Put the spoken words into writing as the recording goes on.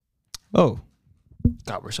Oh,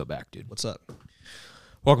 God, we're so back, dude. what's up?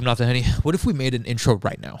 Welcome to the Henny. What if we made an intro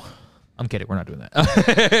right now? I'm kidding. We're not doing that. Do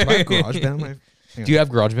I have GarageBand on my? Do you have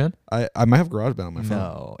GarageBand? I might have GarageBand on my phone.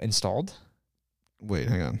 No, installed. Wait,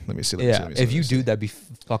 hang on. Let me see. If you do, that'd be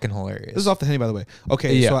fucking hilarious. This is off the Henny, by the way.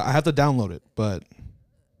 Okay, Yeah. so I have to download it, but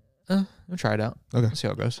We'll try it out. okay. Let's see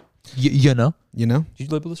how it goes. You know? You know, Did you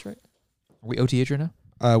label this right? Are we OTH right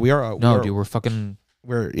now? we are. Dude, we're fucking.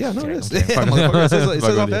 We're no, Okay, it is. okay. Motherfucker, it says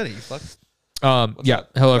Fuck off with the Henny. You fuck. Yeah.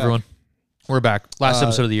 Hello, everyone. We're back. Last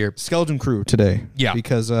episode of the year. Skeleton Crew today. Yeah.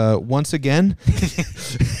 Because once again,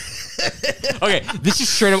 Okay, this is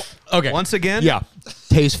straight up. Okay. once again, Yeah.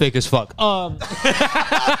 Tay's fake as fuck.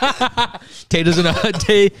 Tay doesn't know.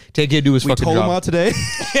 Tay can't do his we fucking told him job. out today.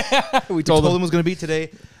 We told him it was going to be today.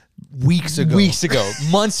 Weeks ago.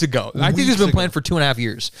 Months ago. I think it's been planned for 2.5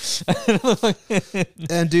 years.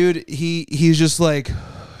 And dude, he's just like,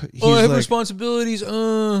 he's I have like, responsibilities.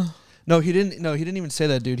 No, he didn't. No, he didn't even say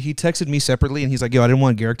that, dude. He texted me separately, and he's like, "Yo, I didn't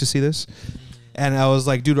want Garrick to see this." And I was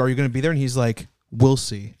like, "Dude, are you gonna be there?" And he's like, "We'll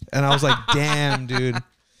see." And I was like, "Damn, dude,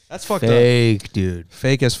 that's fucked up. Fake, dude.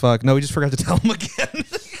 Fake as fuck." No, we just forgot to tell him again.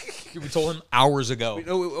 We told him hours ago.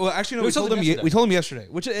 Actually, no. We We told told him him. yesterday. We told him yesterday,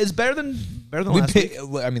 which is better than last week.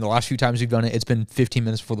 I mean, the last few times we've done it, it's been 15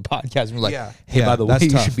 minutes before the podcast. And we're like, Yeah. hey, Yeah, by the way, that's you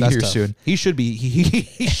tough. should be That's here tough. soon. He should be.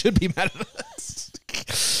 He should be mad at us.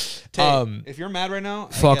 Tay, if you're mad right now,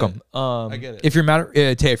 Fuck I get him. it. I get it. If you're mad,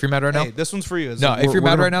 Tay, if you're mad right now, Hey, this one's for you. no, if you're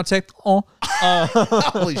mad right now, Tay,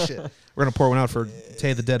 Holy shit. We're gonna pour one out for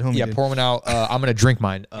Tay, the dead homie. yeah, dude. pour one out. I'm gonna drink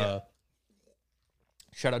mine.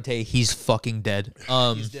 Shout out Tay, he's fucking dead.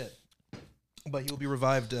 He's dead, but he will be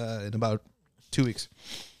revived in about 2 weeks.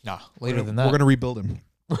 Nah, later than that. We're gonna rebuild him.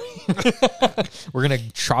 We're gonna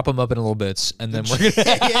chop him up in little bits, and then we're gonna.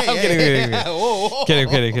 Kidding.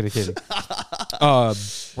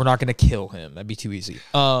 We're not gonna kill him. That'd be too easy.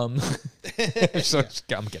 I'm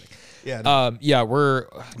kidding. Yeah. No. Yeah, we're.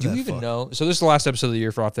 Do you That even fuck. know? So this is the last episode of the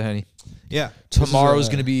year for Off the Henny. Yeah. Tomorrow's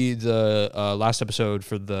gonna be the last episode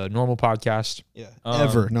for the normal podcast. Yeah.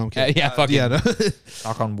 Ever? No, I'm kidding. Yeah, fucking. Yeah. No.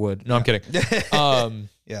 Knock on wood. No, I'm kidding.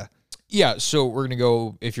 Yeah. Yeah, so we're gonna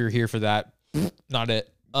go. If you're here for that, not it.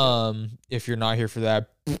 If you're not here for that,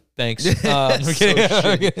 thanks. I'm kidding.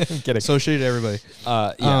 I'm kidding. So shitty to everybody.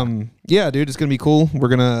 Yeah. Yeah, dude, it's gonna be cool. We're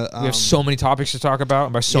gonna. We have so many topics to talk about,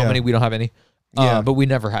 and by so yeah. many, we don't have any. Yeah. But we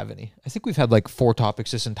never have any. I think we've had like 4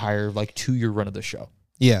 topics this entire 2-year run of the show.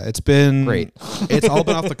 Yeah, it's been Great. It's all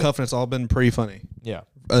been off the cuff, and it's all been pretty funny. Yeah.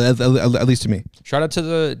 At least to me. Shout out to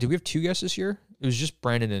the. Did we have 2 guests this year? It was just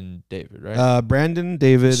Brandon and David, right? Brandon,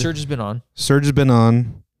 David, Serge has been on. Serge has been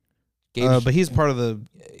on, Gabe's, but he's part of the.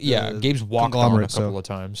 Gabe's walked on a conglomerate, couple so. of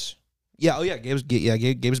times. Yeah. Oh yeah. Gabe's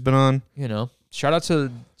been on. You know, shout out to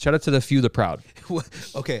the few, the proud.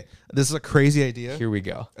 Okay, this is a crazy idea. Here we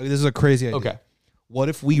go. This is a crazy idea. Okay. What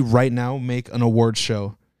if we right now make an award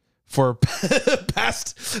show for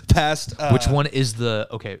past? Which one is the?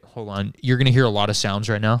 Okay, hold on. You're gonna hear a lot of sounds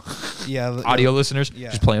right now. Yeah. Audio listeners, yeah.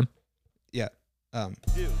 just play them. Yeah.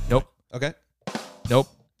 Nope. Okay. Nope.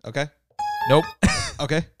 Okay. Nope.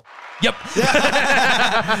 Okay. Yep.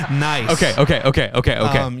 Nice. Okay.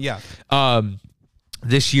 Yeah.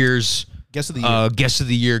 This year's Guess of the year. guest of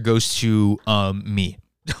the year goes to me.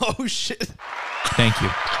 Oh shit. Thank you.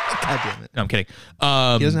 God damn it. No, I'm kidding.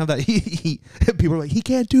 He doesn't have that. He people are like, he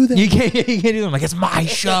can't do that. You can't do that. I'm like, it's my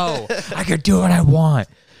show. I can do what I want.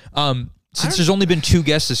 Since there's only been 2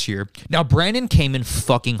 guests this year, now Brandon came in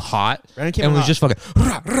fucking hot. Brandon came and in was hot. just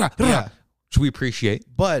fucking Yeah. which we appreciate.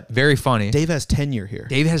 But Very funny. Dave has tenure here.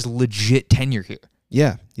 Dave has legit tenure here.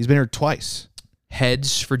 Yeah. He's been here twice.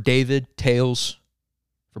 Heads for David, tails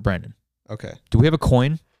for Brandon. Okay. Do we have a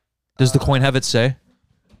coin? Does the coin have its say?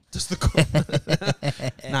 Just the coin.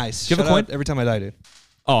 Nice. Do you have a Shout coin? out every time I die, dude.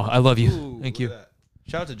 Oh, I love you. Ooh, Thank look you. at that.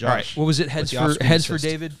 Shout out to Josh. All right. What was it? Heads the for off-screen heads for assist.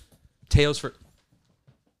 David, tails for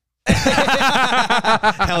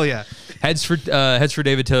Hell yeah. heads for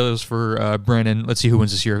David, tails for Brandon. Let's see who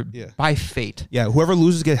wins this year. Yeah. By fate. Yeah. Whoever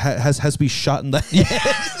loses has to be shot in the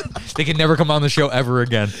head. They can never come on the show ever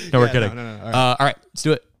again. No, we're kidding. No. All right. All right, let's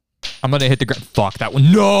do it. I'm gonna hit the ground. Fuck that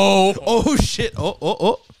one. No. Oh shit.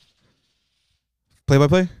 Oh. Play by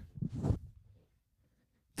play.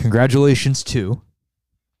 Congratulations to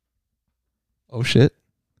Oh shit.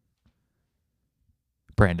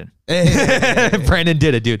 Brandon. Hey. Brandon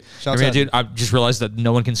did it, dude. Shouts I mean, out. dude, I just realized that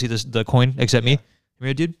no one can see the coin except me. I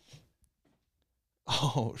mean, dude.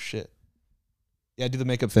 Oh shit. Yeah, do the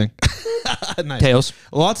makeup thing. Nice. Tails.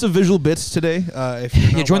 Lots of visual bits today. If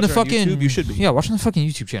you're not join the watching on fucking. YouTube, you should be. Yeah, watching the fucking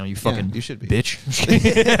YouTube channel. You fucking. you should be. Bitch.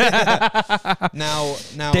 Now.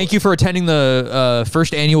 Thank you for attending the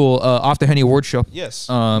first annual Off the Henny Awards show. Yes.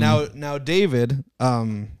 Now, David.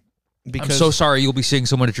 Because I'm so sorry. You'll be seeing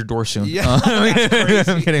someone at your door soon. Yeah,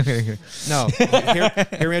 I'm kidding. No,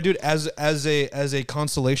 hear me out, dude. As a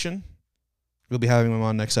consolation, we'll be having him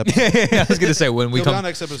on next episode. I was gonna say when we He'll be come on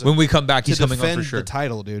next episode when we come back, he's to coming on defend for sure. the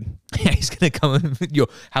title, dude. Yeah, he's gonna come and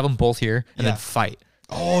have them both here and then fight.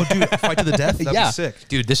 Oh, dude, fight to the death. That'd be sick,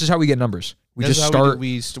 dude. This is how we get numbers. We This just is how start.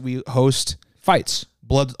 We host Fights.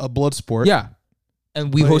 a blood sport. Yeah,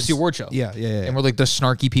 and we But host the it's- award show. Yeah. And we're like the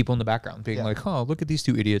snarky people in the background, being Yeah. like, "Oh, look at these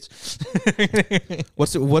two idiots."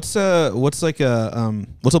 What's a blood sport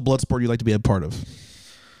you'd like to be a part of?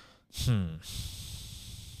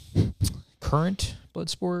 Current blood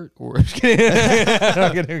sport or I'm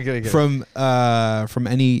kidding. From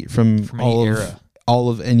any all era. of all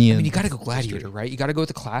of any. I mean, you got to go gladiator, right? You got to go with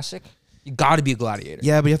the classic. You got to be a gladiator.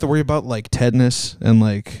 Yeah, but you have to worry about like tetanus and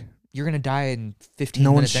like. You're gonna die in 15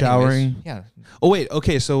 No minutes. one's showering. Anyways. Yeah. Oh wait,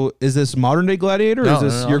 okay. So is this modern day gladiator? Or is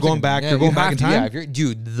this you're going back? You're going back in time. Yeah, if you're,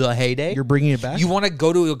 dude, the heyday. You're bringing it back. You want to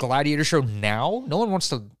go to a gladiator show now? No one wants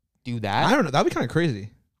to do that. I don't know. That'd be kind of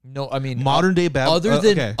crazy. No, I mean Modern day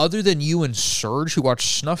other than you and Serge who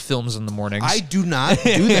watch snuff films in the mornings. I do not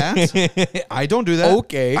do that. I don't do that.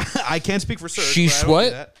 Okay. I can't speak for Serge. Sheesh, but I don't do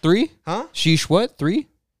what? that. 3? Huh? Sheesh, what? 3?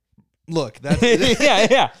 Look, that's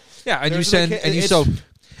yeah. And you send and you so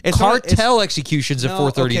cartel executions at 4:30 in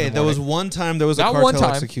the morning. There was one time there was a Not cartel one time.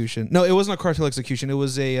 execution. No, it wasn't a cartel execution. It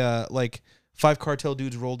was a like 5 cartel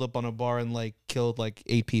dudes rolled up on a bar and like killed like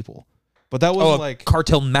 8 people. But that wasn't like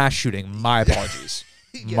cartel mass shooting. My apologies.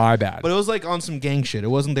 Yeah. My bad. But it was like on some gang shit. It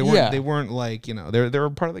wasn't. They weren't like they were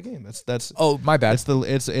part of the game. That's. Oh, my bad. It's the.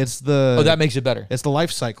 Oh, that makes it better. It's the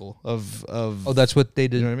life cycle of. Oh, that's what they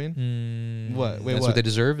did. You know what I mean? What? Wait, that's what they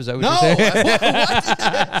deserve? Is that what No. you're saying?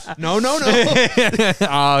 What? No.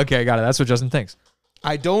 Oh, okay, got it. That's what Justin thinks.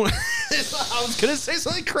 I don't. I was gonna say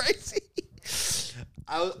something crazy.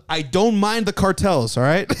 I don't mind the cartels. All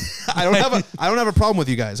right. I don't have a problem with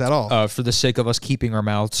you guys at all. For the sake of us keeping our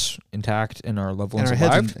mouths intact and our loved ones and our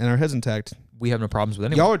alive, heads and our heads intact. we have no problems with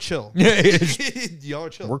anyone. Y'all are chill. Y'all are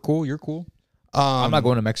chill. We're cool. You're cool. I'm not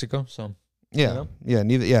going to Mexico, so Yeah. Yeah.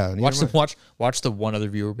 Neither. Yeah. watch the one other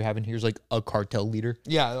viewer we have in here is like a cartel leader,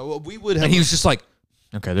 Yeah. Well, we would have. and he was just like,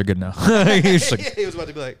 "Okay, they're good now." he was like, he was about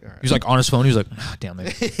to be like. All right. he was like on his phone. He was like, "Ah, "Damn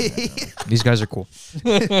it, these guys are cool."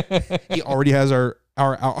 He already has our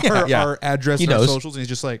address He and our knows. socials, and he's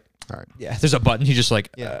just like, all right. Yeah, there's a button. He's just like,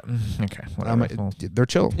 Yeah. Okay, whatever. Well, They're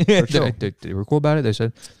chill. They're chill. they were cool about it. They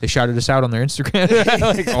said they shouted us out on their Instagram.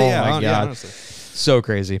 Like, oh Yeah, my yeah, god, honestly. so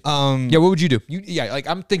crazy. Yeah, what would you do? Like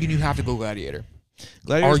I'm thinking you have to go gladiator.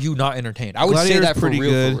 Gladiator's- Are you not entertained? I would say Gladiator's that for pretty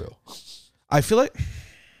real. good. For real. I feel like.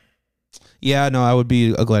 Yeah, no, I would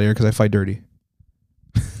be a gladiator because I fight dirty.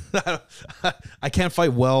 I can't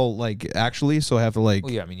fight well, like actually, so I have to like.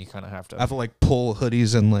 Well, yeah, I mean you kind of have to. I have to like pull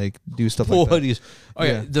hoodies and like do stuff like that. hoodies. Oh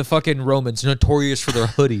yeah, Yeah. the fucking Romans notorious for their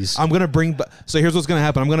hoodies. I'm gonna bring. So here's what's gonna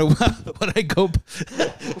happen. I'm gonna when I go.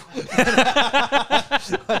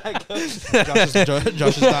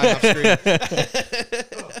 Josh is dying off screen.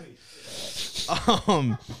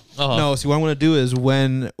 No, see what I'm gonna do is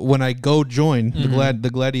when I go join the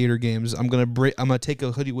gladiator games, I'm gonna take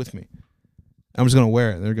a hoodie with me. I'm just gonna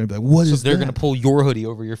wear it. They're gonna be like, "What is?" They're that? gonna pull your hoodie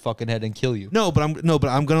over your fucking head and kill you. No, but I'm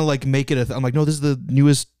gonna like make it. I'm like, no, this is the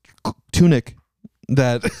newest tunic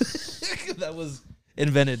that that was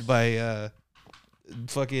invented by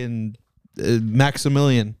fucking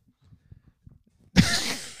Maximilian.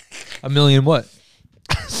 A million what?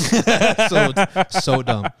 so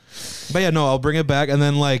dumb. But yeah, no, I'll bring it back, and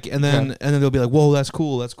then they'll be like, "Whoa, that's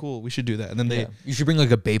cool. We should do that." And then You should bring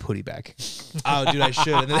like a Bape hoodie back. oh, dude, I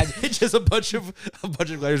should. And then it's just a bunch of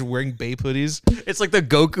gladiators wearing Bape hoodies. It's like the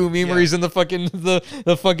Goku meme where he's in the fucking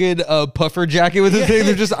puffer jacket with the thing.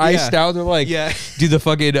 They're just iced out. They're like, do the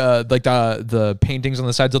fucking like the paintings on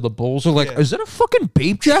the sides of the bulls are like, is that a fucking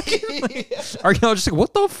Bape jacket? Are y'all just like,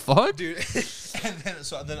 what the fuck, dude?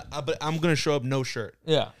 But I'm gonna show up no shirt.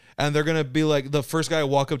 Yeah. And they're gonna be like, the first guy I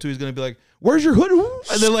walk up to, he's gonna be like, "Where's your hood?"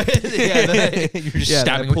 And then like, You're just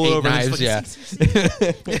stabbing with 8 knives. Yeah.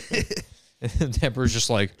 The Emperor's just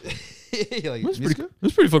like, like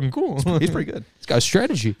that's pretty fucking cool. He's pretty good. This guy's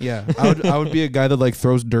strategy. Yeah, I would be a guy that like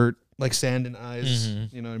throws dirt, like sand in eyes.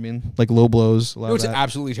 You know what I mean? Like low blows. You know what's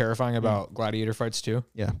absolutely terrifying about gladiator fights too?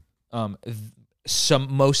 Yeah.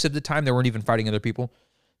 Most of the time they weren't even fighting other people.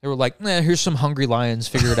 They were like, "Nah, here's some hungry lions.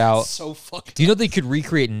 Figure it out." So fucked. Do you know they could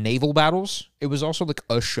recreate naval battles? It was also like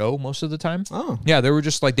a show most of the time. Oh, yeah, they were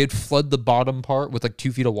just like they'd flood the bottom part with like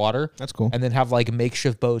 2 feet of water. That's cool. And then have like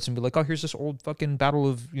makeshift boats and be like, "Oh, here's this old fucking battle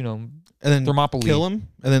of and then Thermopylae." Kill them,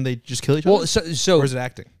 and then they just kill each other. Well, so or is it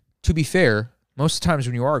acting? To be fair, most of the times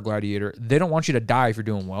when you are a gladiator, they don't want you to die if you're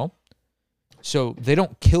doing well. So they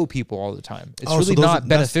don't kill people all the time. It's really not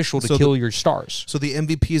beneficial to kill your stars. So the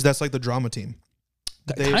MVPs, that's like the drama team.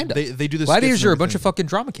 They do this. Gladiators are a bunch of fucking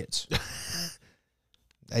drama kids.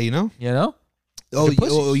 Hey, you know?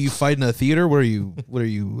 Oh, you fight in a theater? What are you? What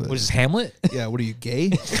is this, Hamlet? Yeah, what are you, gay?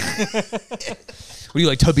 What do you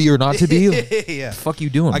like, to be or not to be? Yeah. The fuck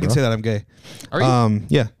you doing, I can say that I'm gay. Are you?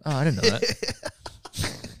 Yeah. Oh, I didn't know that.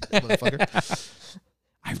 Motherfucker.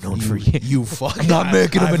 I've known for you. You fuck. I'm not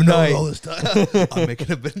making them at night. All this time. I'm making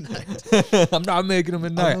them at night. I'm not making them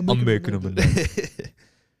at night. I'm making them at night.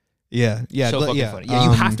 Yeah. So fucking funny. Yeah,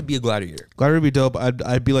 you have to be a gladiator. Gladiator would be dope.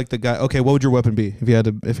 I'd be like the guy. Okay, what would your weapon be if you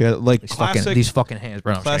had like these fucking hands,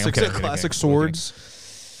 bro? Classic swords,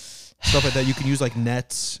 stuff like that. You can use like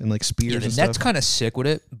nets and like spears. Yeah, the and net's stuff. kind of sick with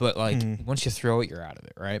it, but like once you throw it, you're out of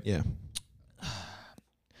it, right? Yeah.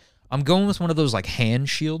 I'm going with one of those like hand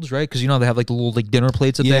shields, right? Because you know they have like the little like dinner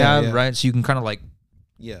plates that they have, right? So you can kind of like,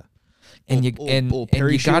 and you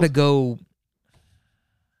gotta go.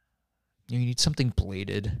 You need something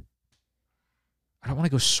bladed. I don't want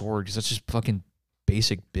to go sword because that's just fucking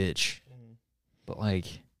basic bitch. But like,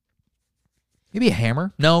 maybe a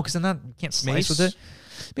hammer? No, because then you can't slice with it.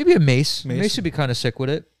 Maybe a mace. Mace would be kind of sick with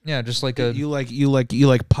it. Yeah, just like a.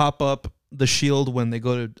 You pop up the shield when they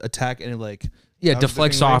go to attack, and it like. Yeah,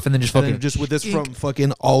 deflects off and then just fucking... just with this from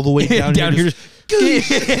fucking all the way down, here.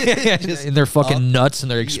 Just and they're fucking nuts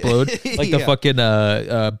and they explode. Like the fucking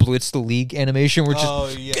Blitz the League animation where I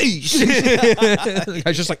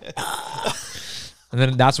was just like... And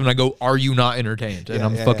then that's when I go, are you not entertained? And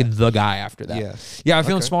I'm fucking the guy after that. Yeah, I'm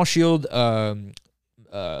feeling small shield,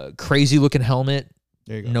 crazy looking helmet.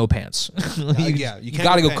 No pants. You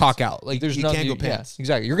gotta go cock out. Like there's nothing. You can't go pants. Yeah,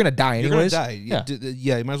 exactly. You're gonna die anyways. You're gonna die.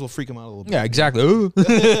 Yeah, you might as well freak them out a little bit. Yeah, exactly. What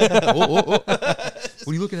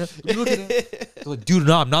are you looking at? What are you looking at? Like, dude,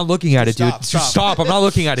 no, I'm not looking at it, dude. Stop. I'm not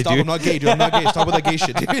looking at it, dude. I'm not gay, dude. I'm not gay. Stop with that gay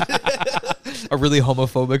shit, dude. A really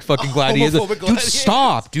homophobic fucking gladiator. Dude,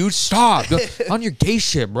 stop, dude. Stop. On your gay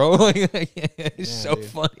shit, bro. It's so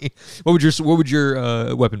funny. What would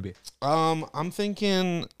your weapon be? I'm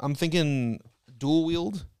thinking dual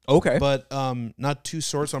wield. Okay, but not two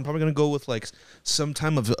swords. So I'm probably gonna go with like some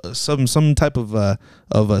type of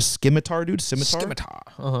a scimitar, dude. Scimitar.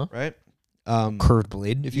 Right. Curved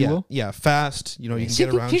blade, if you will. Yeah, fast. You know, you can get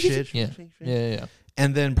around shit. Yeah.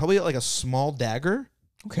 And then probably like a small dagger.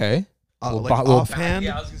 Okay. Like offhand,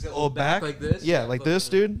 little back like this. Yeah, like this,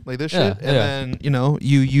 dude, like this shit. And then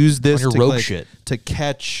you use this to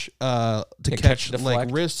catch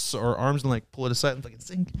like wrists or arms and like pull it aside and fucking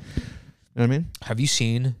sink. You know what I mean? Have you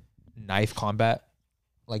seen knife combat,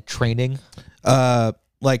 like training?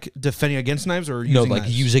 Like defending against knives or using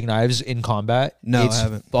knives? Using knives in combat. No, it's I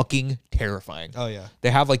haven't. Fucking terrifying. Oh yeah,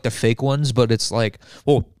 they have like the fake ones, but it's like,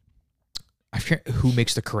 well, I forget who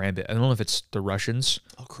makes the karambit. I don't know if it's the Russians.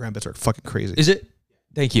 Oh, karambits are fucking crazy. Is it?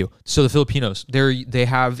 Thank you. So the Filipinos, they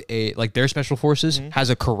have their special forces has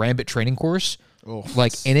a karambit training course. Oh,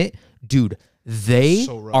 like in it, dude. They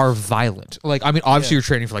are violent. Like, I mean, obviously you're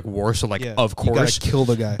training for like war, so like of course you gotta kill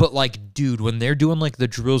the guy. But like, dude, when they're doing like the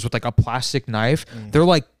drills with like a plastic knife, they're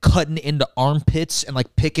like cutting into armpits and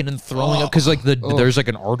like picking and throwing up because like there's like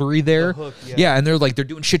an artery there. The hook, and they're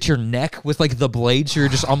doing shit to your neck with like the blade. So you're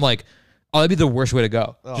just, I'm like, oh, that'd be the worst way to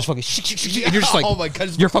go. Just fucking and you're just like, oh my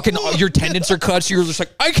God, your fucking your tendons are cut. So you're just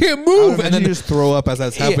like, I can't move. And then you just throw up as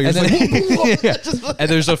that's happening. And, and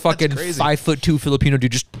there's a fucking 5'2" Filipino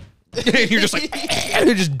dude just. You're just like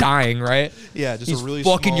you're just dying, right? Yeah, just he's a really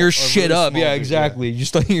fucking small, your shit really up. Yeah, exactly.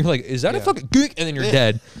 You're like, is that a fucking and then you're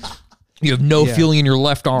dead. You have no feeling in your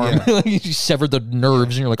left arm. You severed the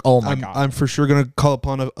nerves, and you're like, oh my God. I'm for sure gonna call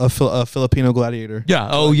upon a Filipino gladiator. Yeah.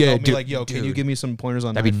 Oh yeah. Dude, like, yo, can you give me some pointers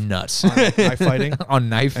on that'd be nuts on knife fighting on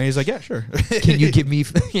knife? And he's like, yeah, sure. Can you give me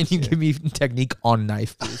technique on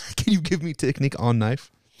knife, please? Can you give me technique on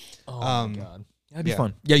knife? Oh my God, that'd be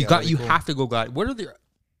fun. Yeah, you have to go glad. What are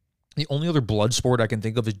the only other blood sport I can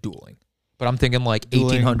think of is dueling. But I'm thinking like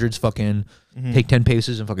 1800s fucking take 10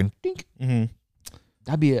 paces and fucking dink.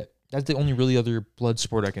 That'd be it. That's the only really other blood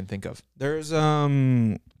sport I can think of. There's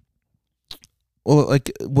well,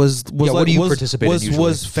 like was what do you participate in usually?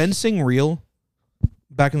 Was fencing real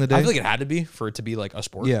back in the day? I feel like it had to be for it to be like a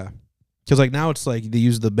sport. Yeah. Because like now it's like they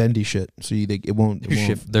use the bendy shit, so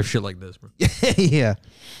they're shit like this, bro. Yeah.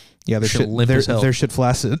 Yeah, their shit limp as hell. Their shit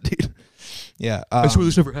flaccid, dude. Yeah. I swear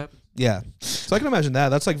this never happened. Yeah. So I can imagine that.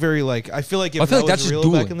 That's like very like I feel like if I feel that like that's was just real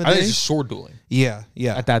dueling. back in the I think day. it's just sword dueling. Yeah.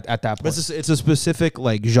 Yeah. At that point. But it's a specific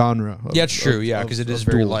like genre. Yeah, it's true. Yeah, because it is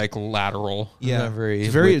very like lateral. Yeah. Very.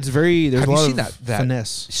 It's very. There's have a you lot seen of that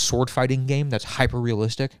finesse. sword fighting game that's hyper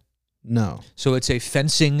realistic? No. So it's a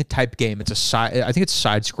fencing type game. It's a side. I think it's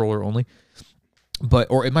side scroller only,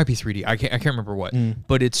 or it might be 3D. I can't remember what.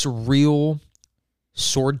 But it's real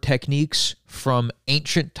sword techniques from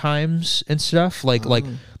ancient times and stuff. Like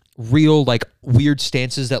real like weird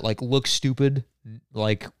stances that like look stupid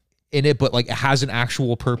like in it, but like it has an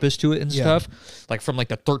actual purpose to it and stuff. Like from like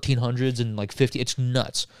the 1300s and like 50. It's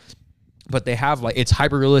nuts. But they have like it's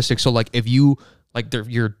hyper realistic. So like if you like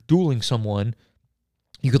you're dueling someone,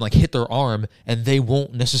 you can like hit their arm and they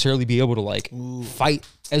won't necessarily be able to like fight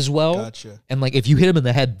as well. Gotcha. And like if you hit them in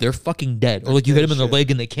the head, they're fucking dead. Or like you hit them in the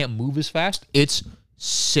leg and they can't move as fast. It's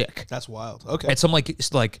sick. That's wild. Okay. It's some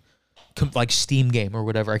like Steam game or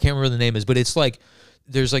whatever. I can't remember the name is, but it's like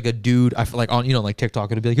there's like a dude I feel like on like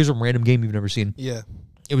TikTok. It'd be like here's a random game you've never seen. Yeah.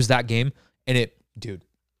 It was that game, and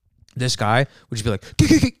this guy would just be like,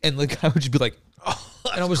 and the guy would just be like,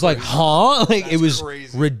 and I was like, huh? Like it was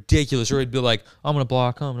crazy. Ridiculous. Or it'd be like, I'm gonna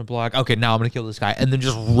block. Okay, now I'm gonna kill this guy, and then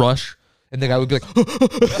just rush, and the guy would be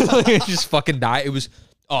like, just fucking die. It was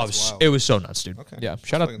it was so nuts, dude. Okay. Yeah.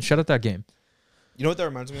 Shout out that game. You know what that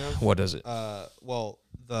reminds me of? What does it? Well,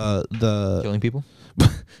 the killing people.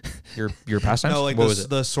 your pastimes. No, like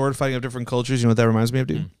the sword fighting of different cultures. You know what that reminds me of,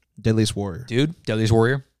 dude? Deadliest Warrior. Dude, Deadliest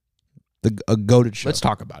Warrior. A goated show. Let's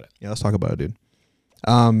talk about it. Yeah, let's talk about it, dude.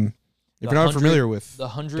 If you're not familiar with the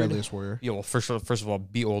 100 Deadliest Warrior, yeah. Well, first of all,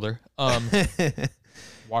 be older.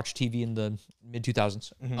 Watch TV in the mid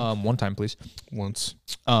 2000s. One time, please. Once.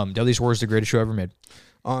 Deadliest Warrior is the greatest show ever made.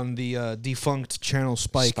 On the defunct channel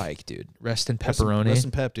Spike. Spike, dude. Rest in pepperoni. Rest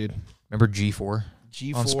in pep, dude. Remember G4?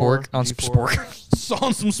 G4 on Spork. On some Spork.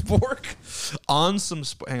 On some Spork. On some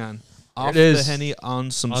Spork. Hang on. Off the Henny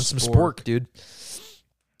on some Spork, dude.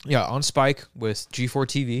 Yeah, on Spike with G4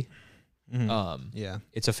 TV. Yeah,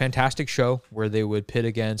 it's a fantastic show where they would pit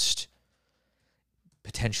against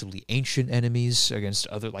potentially ancient enemies against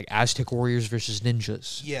other like Aztec warriors versus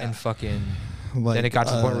ninjas. Yeah, and fucking. Like, then it got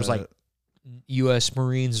to the point where it was like U.S.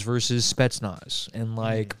 Marines versus Spetsnaz, and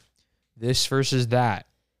like this versus that,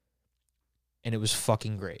 and it was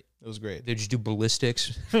fucking great. It was great. They just do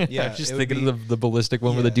ballistics. Yeah, I'm just thinking of the ballistic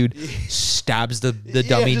one where the dude stabs the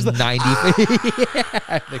dummy 90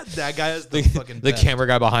 that guy is the fucking the camera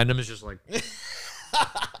guy behind him is just like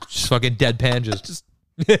just fucking deadpan just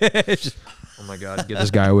oh my god, get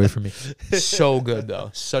this guy away from me. So good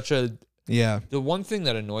though. Such a The one thing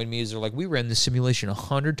that annoyed me is they're like, we ran this simulation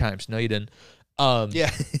 100 times. No, you didn't.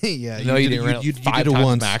 Yeah. No, you didn't. You did it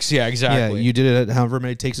once max. Yeah, exactly. Yeah, you did it however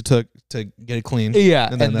many takes it took to get it clean. Yeah,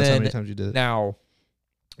 and then that's how many times you did it. Now,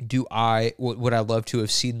 would I love to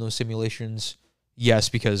have seen those simulations? Yes,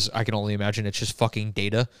 because I can only imagine it's just fucking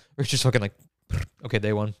data, or it's just fucking like, okay,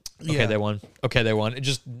 they won. Okay, they won. Okay, they won.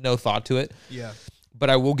 Just no thought to it. Yeah. But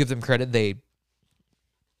I will give them credit. They,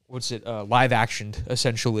 live actioned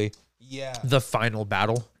essentially. Yeah. The final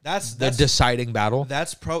battle. That's the deciding battle.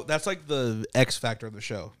 That's like the X factor of the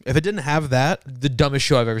show. If it didn't have that, the dumbest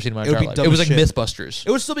show I've ever seen in my entire life. It was like Mythbusters.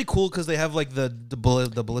 It would still be cool because they have like the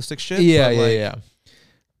ballistic shit. Yeah, yeah.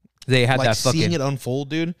 They had like that fucking seeing it unfold,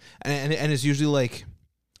 dude. And it's usually like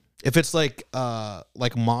if it's like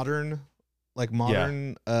modern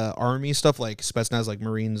army stuff like Spetsnaz, like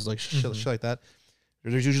Marines, like shit like that.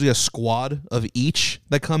 There's usually a squad of each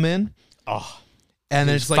that come in. Oh. And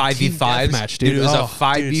then it's like 5v5 match, dude. It was a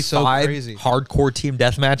 5v5 hardcore team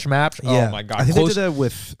deathmatch match. Yeah. Oh my god! I think they did that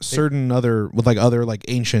with other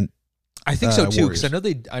ancient. I think so too, because I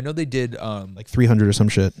know they did like 300 or some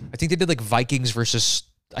shit. I think they did like Vikings versus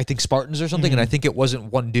Spartans or something, and I think it wasn't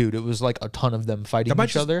one dude; it was like a ton of them fighting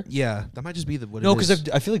each other. Yeah, that might just be what. No, because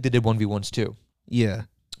I feel like they did 1v1s too. Yeah,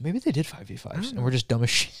 maybe they did 5v5s, and we're just dumb as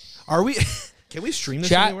shit. Are we? Can we stream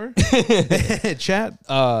this anywhere? Chat.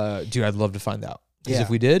 Dude, I'd love to find out. Because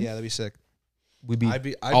if we did, that'd be sick. I'd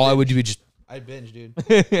binge, dude.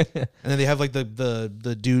 And then they have like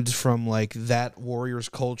the dudes from like that Warriors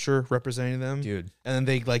culture representing them, dude. And then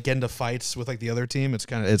they like get into fights with like the other team. It's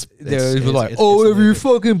kind of they're like, oh, every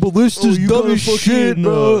fucking ballista's dumb as shit,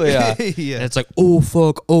 bro. Yeah, yeah. And it's like, oh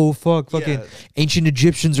fuck, fucking ancient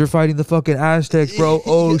Egyptians are fighting the fucking Aztecs, bro.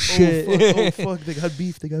 Oh shit, oh fuck, they got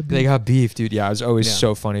beef. They got beef, dude. Yeah, it was always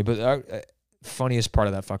so funny, but. Funniest part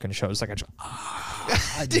of that fucking show is like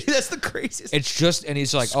Dude, that's the craziest. It's just, and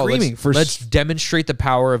he's like, Screaming let's demonstrate the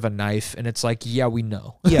power of a knife. And it's like, yeah, we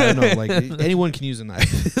know. Yeah, no, like anyone can use a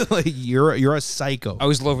knife. Like you're a psycho. I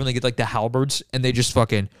always love when they get like the halberds and they just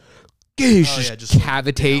fucking just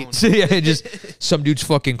cavitate. Yeah, just some dude's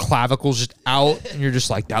fucking clavicles just out, and you're just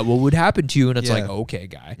like, that what would happen to you? And it's like, okay,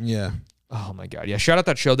 guy. Yeah. Oh my god. Yeah. Shout out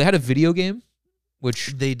that show. They had a video game,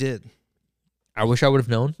 which they did. I wish I would have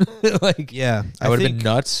known. Like, yeah, I would have been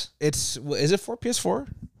nuts. Is it for PS4?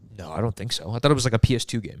 No, I don't think so. I thought it was like a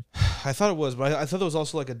PS2 game. I thought it was, but I thought there was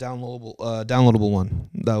also like a downloadable one.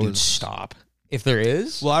 Dude, stop. If there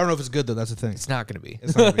is, well, I don't know if it's good though. That's the thing. It's not going to be.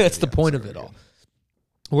 That's the point of it all.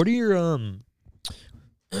 What are your you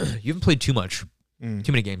haven't played too much,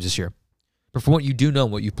 too many games this year, but from what you do know,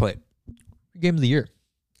 what you played, game of the year.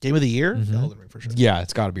 Game of the year? Mm-hmm. Elden Ring for sure. Yeah,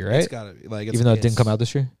 it's got to be, right? It's got to be. Like, even though it didn't come out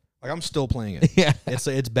this year. Like, I'm still playing it. Yeah,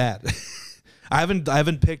 it's bad. I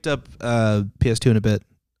haven't picked up PS2 in a bit,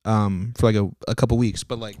 for like a couple weeks.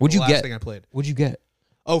 But like, what'd you get? Thing I played. What'd you get?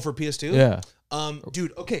 Oh, for PS2? Yeah.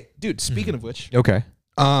 Dude. Speaking of which, okay.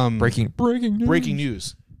 Breaking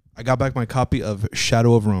news. I got back my copy of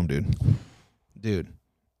Shadow of Rome, dude.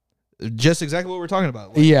 Just exactly what we're talking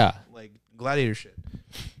about. Like, like gladiator shit.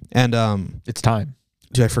 And it's time.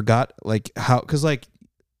 Dude, I forgot because I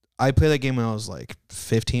played that game when I was like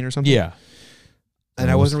 15 or something. Yeah.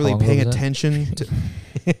 And I wasn't really paying attention to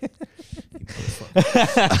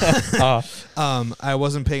I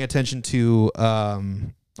wasn't paying attention to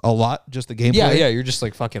a lot, just the gameplay. Yeah, you're just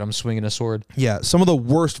like, fuck it, I'm swinging a sword. Yeah, some of the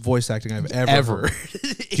worst voice acting I've ever heard.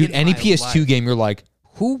 Dude, any PS2 game, you're like,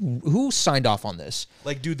 who signed off on this?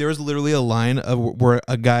 Like, dude, there was literally a line of where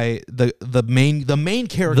a guy, the main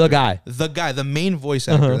character, the main voice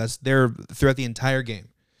actor that's there throughout the entire game.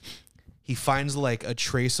 He finds like a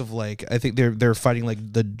trace of like, I think they're fighting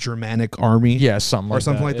like the Germanic army,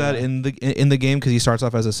 something like that in the game, because he starts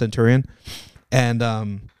off as a centurion,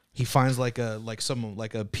 and he finds like a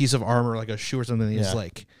piece of armor, like a shoe or something. And he's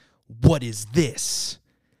like, "What is this?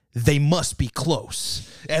 They must be close,"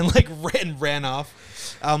 and like ran off.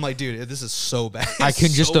 I'm like, dude, this is so bad. I can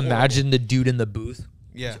just imagine the dude in the booth.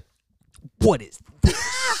 Yeah. What is this?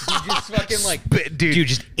 Dude, just fucking like, dude,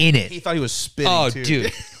 just in it. He thought he was spitting. Oh, too.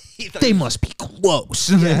 Dude. They must be close.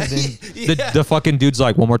 The fucking dude's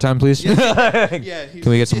like, one more time, please. Can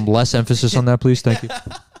we get some less emphasis on that, please? Thank you.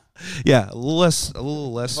 Yeah, a little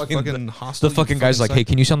less fucking hostile. The fucking guy's like, hey,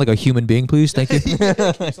 can you sound like a human being, please? Thank you. Can you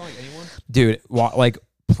sound like anyone? Dude, like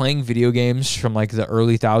playing video games from like the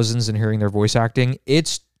early thousands and hearing their voice acting,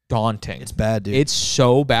 it's daunting. It's bad, dude. It's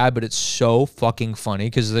so bad, but it's so fucking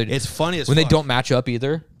funny because it's funny as when they don't match up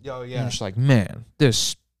either. Oh yeah, you're just like, man,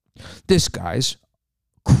 this guy's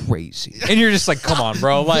crazy, and you're just like, come on,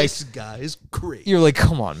 bro. Like, this guy's crazy. You're like,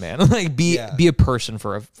 come on, man. Like, be a person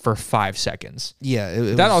for 5 seconds.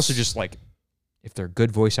 Yeah, that also just like, if they're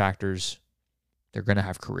good voice actors, they're gonna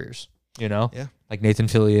have careers. You know, like Nathan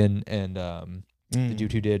Fillion and the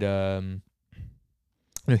dude who did no,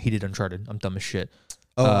 he did Uncharted. I'm dumb as shit.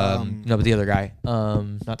 No, but the other guy,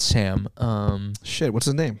 not Sam. Shit, what's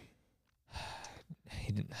his name?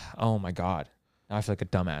 He didn't. Oh my god, now I feel like a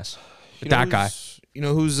dumbass. But that guy. You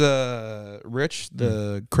know who's Rich,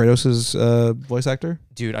 the Kratos' voice actor?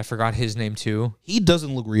 Dude, I forgot his name too. He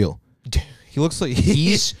doesn't look real. He looks like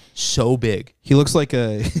he's so big. He looks like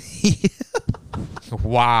a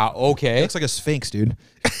wow. Okay, he looks like a sphinx, dude.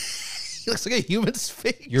 He looks like a human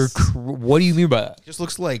sphinx. What do you mean by that? He just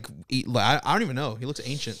looks like I don't even know. He looks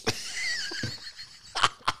ancient.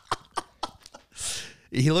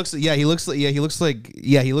 He looks like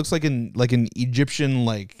an Egyptian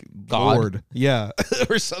like god, lord. Yeah.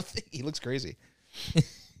 Or something. He looks crazy.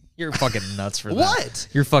 You're fucking nuts for that. What?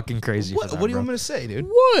 You're fucking crazy what? For that, what do you bro. want me to say, dude?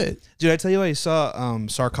 What? Dude, I tell you, I saw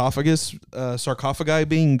sarcophagi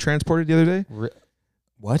being transported the other day.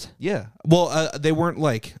 What? Yeah. Well, they weren't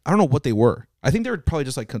like, I don't know what they were. I think they were probably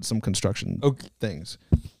just like some construction things.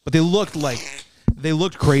 But they looked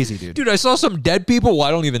crazy, dude. Dude, I saw some dead people. Well,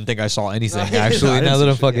 I don't even think I saw anything, actually, now that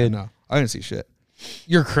I'm fucking... Yeah, no, I didn't see shit.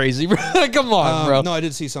 You're crazy, bro. Come on, bro. No, I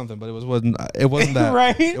did see something, but it wasn't that.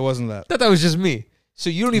 Right? It wasn't that. I thought that was just me.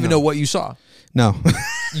 So you don't even know what you saw. No.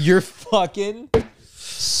 You're fucking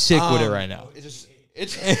sick with it right now.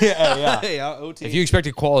 Yeah, OT. If you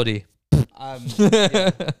expected quality...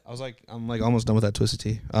 yeah. I'm almost done with that Twisted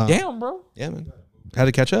Tea. Damn, bro. Yeah, man. Had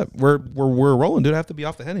to catch up. We're rolling, dude. I have to be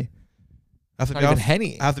off the Henny. I have to Not be even off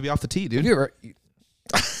Henny. I have to be off the tea, dude. Have you ever?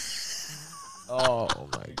 Oh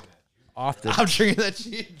my god. Off the. I'm drinking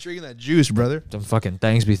that juice, brother. Some fucking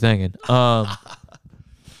things be thinking. Yeah,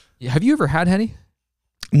 have you ever had Henny?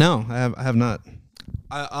 No, I have not.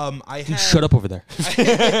 I Dude, had, shut up over there.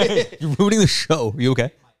 You're ruining the show. You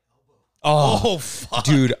okay? Oh fuck,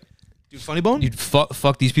 dude. Dude, funny bone. Dude,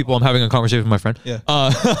 fuck these people. I'm having a conversation with my friend. Yeah.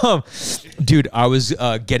 Dude, I was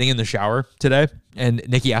getting in the shower today, and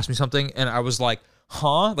Nikki asked me something, and I was like,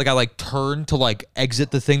 "Huh?" Like I like turned to like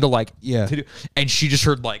exit the thing to like Yeah. to do, and she just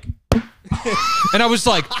heard like, and I was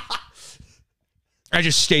like, I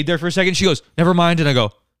just stayed there for a second. She goes, "Never mind," and I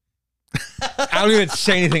go, I don't even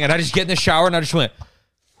say anything, and I just get in the shower, and I just went.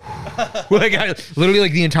 Like I, literally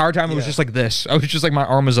like the entire time it was just like this. I was just like my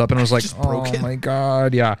arm was up and I was like, oh my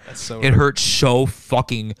god, yeah. It hurt so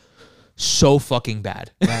fucking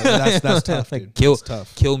bad. That's tough. Dude. That's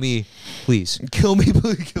tough. Kill me, please. Kill me,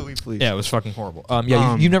 please. Yeah, it was fucking horrible.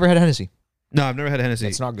 You've never had Hennessy. No, I've never had Hennessy.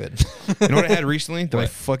 It's not good. You know what I had recently?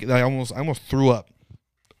 That I almost threw up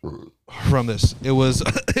from this. It was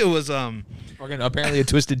fucking apparently a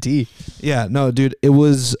twisted tea. Yeah, no, dude. It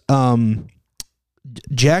was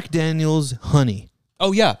Jack Daniel's honey.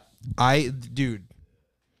 Oh yeah. Dude,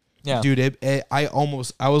 I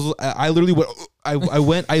literally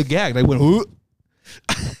went, I gagged. I went,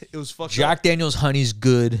 it was fucked Jack up. Daniel's honey's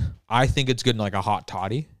good. I think it's good in like a hot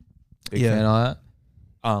toddy. Big fan of that.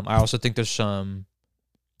 I also think there's some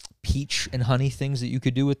peach and honey things that you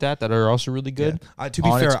could do with that are also really good. Yeah. To be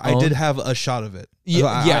fair, I did have a shot of it. Yeah,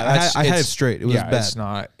 I had it straight. It was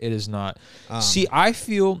bad. It is not. See, I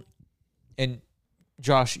feel, and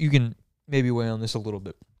Josh, you can maybe weigh on this a little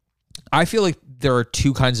bit. I feel like there are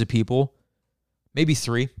two kinds of people, maybe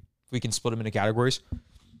three. We can split them into categories.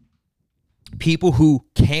 People who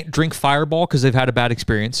can't drink Fireball because they've had a bad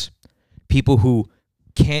experience. People who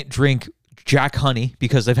can't drink Jack Honey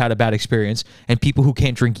because they've had a bad experience. And people who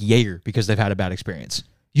can't drink Jaeger because they've had a bad experience.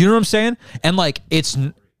 You know what I'm saying? And like,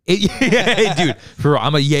 yeah, dude, for real,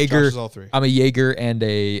 I'm a Jaeger. I'm a Jaeger and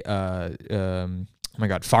a, oh my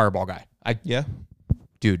God, Fireball guy.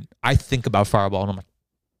 Dude, I think about Fireball and I'm like,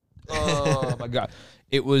 oh my God.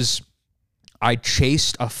 I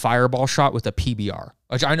chased a Fireball shot with a PBR.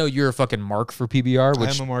 Which I know you're a fucking mark for PBR.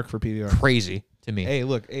 Which I am a mark for PBR. Crazy to me. Hey,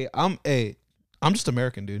 look, I'm just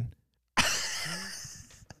American, dude.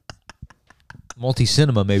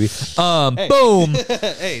 Multi-cinema, maybe. Hey. Boom.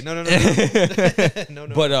 Hey, no. No.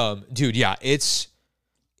 But, dude, yeah,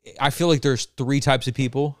 I feel like there's three types of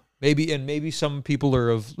people. Maybe some people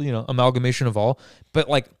are of, amalgamation of all. But,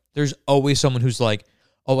 like, there's always someone who's like,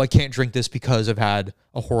 oh, I can't drink this because I've had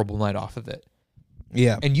a horrible night off of it.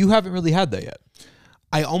 Yeah. And you haven't really had that yet.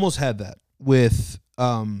 I almost had that with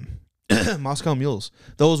Moscow Mules.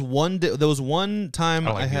 There was one time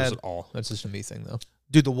I don't like had mules at all. That's just a me thing, though.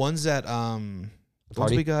 Dude, the ones that the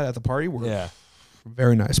ones we got at the party were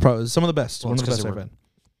very nice. Probably some of the best. One of the best I've been.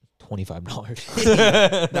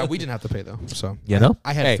 $25. No, we didn't have to pay though. So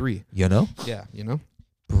I had 3. Yeah,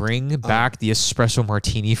 Bring back the espresso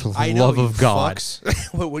martini for the love of God.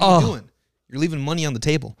 What are you doing? You're leaving money on the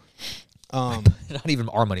table. Not even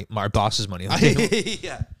our money, my boss's money. On the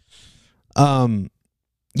table.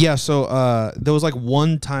 Yeah. So there was like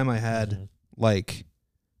one time I had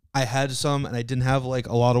I had some and I didn't have like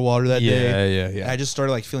a lot of water that day. Yeah. I just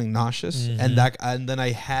started like feeling nauseous, and then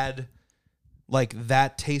I had like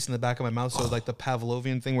that taste in the back of my mouth. So like the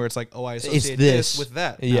Pavlovian thing where it's like, oh, I associate this with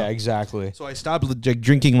that. Yeah, exactly. So I stopped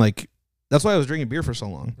drinking that's why I was drinking beer for so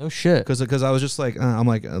long. No shit. Because I was just like, I'm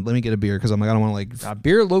like, let me get a beer because I'm like, I don't want to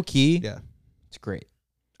beer low key. Yeah, it's great.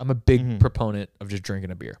 I'm a big proponent of just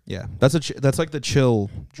drinking a beer. Yeah, that's like the chill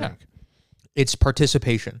drink. Yeah. It's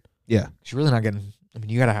participation. Yeah, you're really not getting. I mean,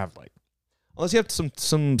 you gotta have like, unless you have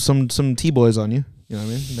some T-boys on you. You know what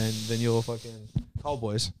I mean? Then you'll fucking tall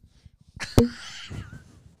boys.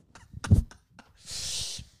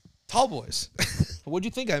 Tall boys. What'd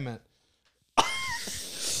you think I meant?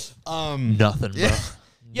 Nothing, bro.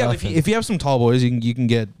 Yeah, nothing. If you have some tall boys, you can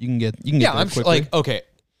get. Yeah, I'm sure, like, okay.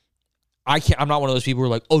 I'm not one of those people who are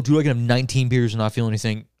like, oh, dude, I can have 19 beers and not feel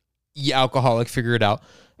anything. Yeah, alcoholic, figure it out.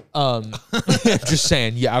 Just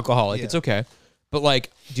saying, yeah, alcoholic, it's okay. But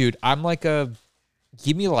like, dude, I'm like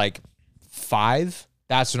give me like 5.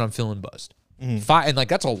 That's when I'm feeling buzzed. 5, and like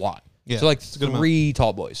that's a lot. Yeah, so like 3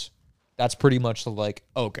 tall boys. That's pretty much the like,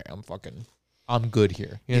 okay, I'm good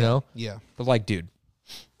here. You know? Yeah. But like, dude,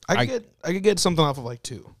 I could get something off of like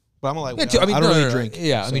 2. But I'm like, I don't really drink.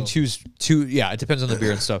 Yeah, so. I mean, 2. Yeah, it depends on the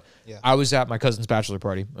beer and stuff. Yeah. I was at my cousin's bachelor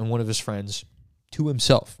party, and one of his friends, to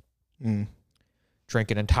himself,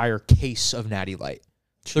 drank an entire case of Natty Light.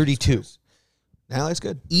 32. Natty Light's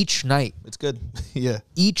good. Each night. It's good. Yeah.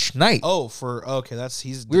 Each night. Oh,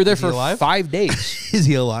 we were there for 5 days. Is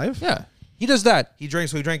he alive? Yeah. He does that. He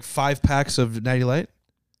drank 5 packs of Natty Light?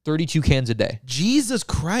 32 cans a day. Jesus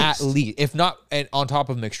Christ. At least. If not, and on top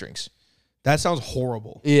of mixed drinks. That sounds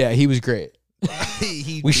horrible. Yeah, he was great.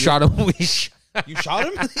 We shot him. You shot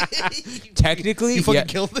him? Technically, you fucking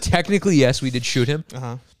killed him? Technically, yes, we did shoot him.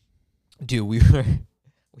 Uh-huh. Dude, we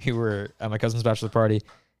were at my cousin's bachelor party,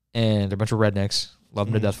 and they're a bunch of rednecks. Love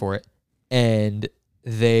them to death for it. And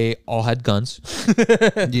they all had guns.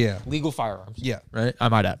 Yeah. Legal firearms. Yeah. Right? I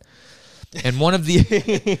might add. And one of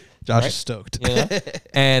the... Josh is stoked. Yeah.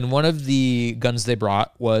 And one of the guns they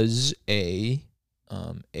brought was a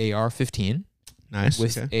AR-15. Nice.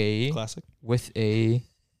 With a... Classic. With a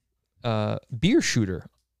beer shooter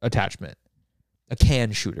attachment. A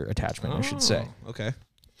can shooter attachment, I should say. Okay.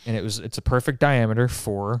 And it's a perfect diameter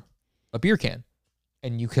for a beer can.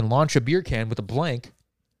 And you can launch a beer can with a blank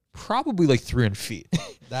probably like 300 feet.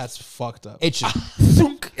 That's fucked up. It's just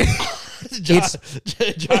Josh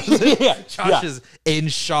is in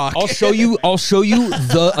shock. I'll show you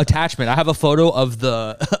the attachment. I have a photo of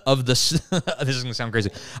the this is gonna sound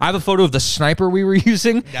crazy. I have a photo of the sniper we were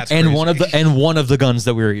using and one of the guns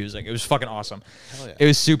that we were using. It was fucking awesome. Hell yeah. It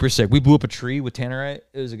was super sick. We blew up a tree with tannerite.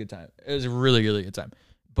 It was a good time. It was a really, really good time.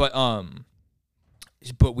 But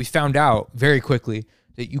we found out very quickly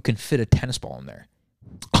that you can fit a tennis ball in there.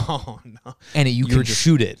 Oh no! And you can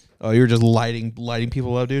shoot it. Oh, you were just lighting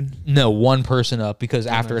people up, dude? No, one person up, because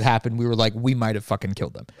after it happened, we were like, we might have fucking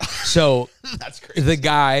killed them. So that's crazy. The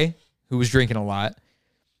guy who was drinking a lot,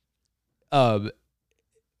 we'll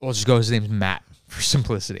just go. His name's Matt for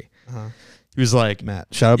simplicity. He was like, Matt.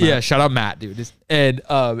 Shout out Matt. Yeah, shout out Matt, dude. And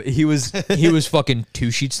he was fucking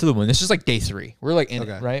 2 sheets to the wind. This is like day 3. We're like in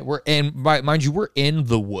it, right? Mind you, we're in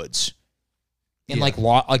the woods. And like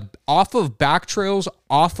off of back trails,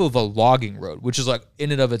 off of a logging road, which is like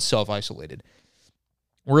in and of itself isolated.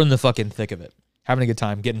 We're in the fucking thick of it, having a good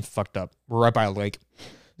time, getting fucked up. We're right by a lake.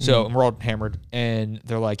 So and we're all hammered. And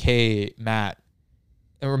they're like, hey, Matt.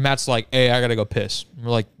 And Matt's like, hey, I gotta go piss. And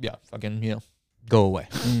we're like, yeah, fucking, go away.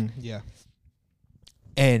 Yeah.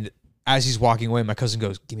 And as he's walking away, my cousin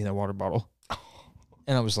goes, give me that water bottle.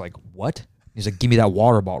 And I was like, what? He's like, give me that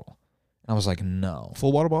water bottle. And I was like, no.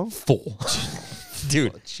 Full water bottle? Full.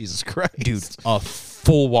 Dude. Oh, Jesus Christ. Dude, a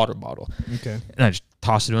full water bottle. Okay. And I just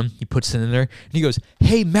toss it to him. He puts it in there. And he goes,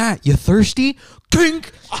 hey, Matt, you thirsty?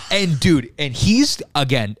 Kink! And dude, and he's,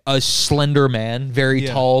 again, a slender man, very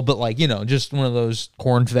tall, but like, just one of those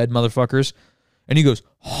corn-fed motherfuckers. And he goes,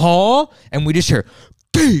 huh? And we just hear,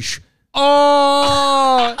 geesh.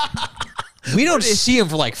 Oh! We don't see him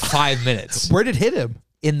for like 5 minutes. Where did it hit him?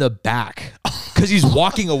 In the back. Because he's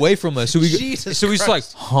walking away from us. So he's like,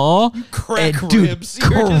 huh? You crack ribs.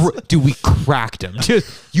 Dude, we cracked him. Dude,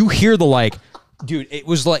 you hear the dude, it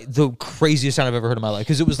was like the craziest sound I've ever heard in my life.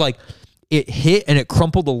 Because it was like, it hit and it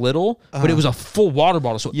crumpled a little, but it was a full water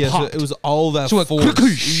bottle. So it popped. So it was all that so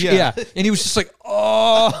force. Yeah. And he was just like,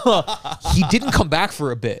 oh. He didn't come back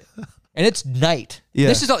for a bit. And it's night. Yeah.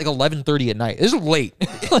 This is at like 11:30 at night. This is late.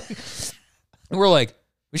 And we're like,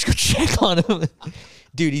 we should go check on him.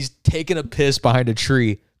 Dude, he's taking a piss behind a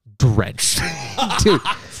tree, drenched.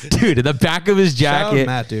 Dude, in the back of his jacket. Shout out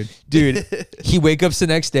Matt, dude. Dude, he wakes up the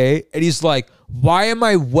next day and he's like, why am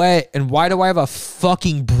I wet and why do I have a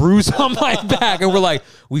fucking bruise on my back? And we're like,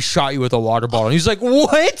 we shot you with a water bottle. And he's like,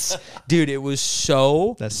 what? Dude, it was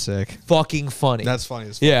so that's sick. Fucking funny. That's funny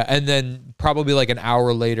as fuck. Yeah, and then probably like an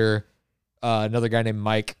hour later, another guy named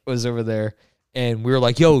Mike was over there. And we were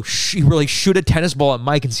like, yo, shoot a tennis ball at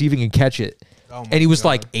Mike and see if he can catch it. Oh and he was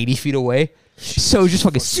like 80 feet away. So just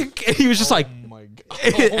fucking sick. And he was just like,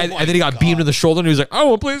 and then he got beamed in the shoulder and he was like, I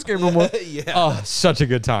won't play this game no more. Yeah. Oh, such a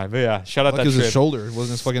good time. But yeah, shout out that trip. His shoulder. It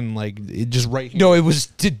wasn't his fucking it just right here. No, it was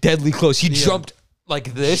deadly close. He jumped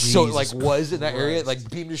like this. Jesus so it like was in that area, like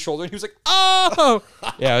beamed his shoulder and he was like, oh.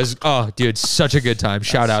 Yeah, it was, dude, such a good time.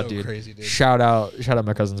 Shout out, dude. Crazy, dude. Shout out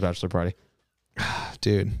my cousin's bachelor party.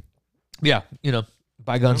 Dude. Yeah,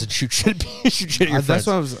 buy guns and shoot shit. Shoot shit at your friends. That's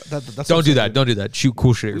what I was. That's don't do that. Don't do that. Shoot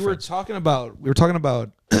cool shit at your friends. We were talking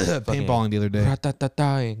about paintballing the other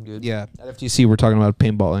day. Dude. Yeah, at FTC we're talking about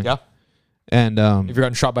paintballing. Yeah, and have you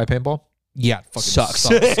gotten shot by paintball? Yeah, it fucking sucks.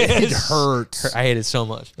 It hurts. I hate it so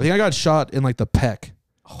much. I think I got shot in like the pec.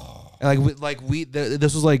 And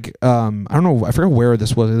this was like I don't know, I forgot where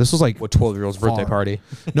this was. This was like what 12-year-old's birthday party.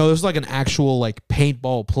 No, this was like an actual like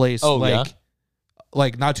paintball place. Oh, like, yeah?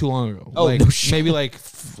 Like not too long ago. Oh, like no shit. Maybe like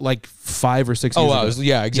 5 or 6 years ago. Oh, wow.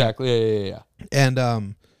 Yeah, exactly. Yeah. And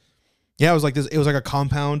it was like this. It was like a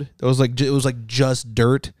compound. It was like just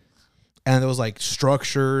dirt, and there was like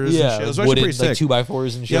structures. Yeah, and shit. It was actually pretty sick.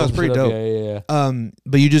 2x4s and shit. Yeah, it was pretty dope. Yeah.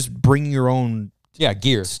 But you just bring your own. Yeah,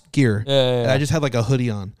 gear. Yeah. And I just had like a hoodie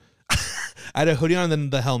on. I had a hoodie on and then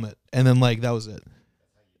the helmet, and then like that was it.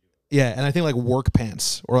 Yeah, and I think like work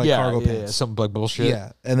pants or like cargo pants. Yeah, something like bullshit.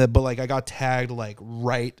 Yeah, and then but like I got tagged like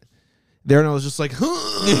right there, and I was just like, it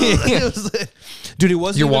was like, dude, it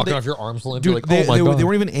wasn't. You're even walking off your arms limp. Dude, You're like, oh my God. They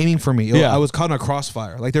weren't even aiming for me. Yeah. I was caught in a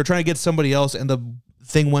crossfire. Like they were trying to get somebody else, and the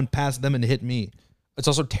thing went past them and hit me. It's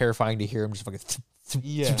also terrifying to hear him just fucking.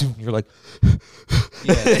 Yeah, you're like,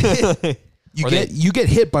 yeah. You get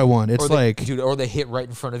hit by one. It's like, dude, or they hit right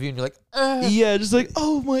in front of you, and you're like, yeah, just like,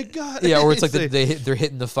 oh my God. Yeah, or it's like they're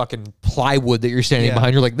hitting the fucking plywood that you're standing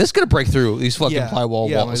behind. You're like, this is gonna break through these fucking plywood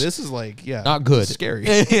walls. Like, this is like, not good. Scary.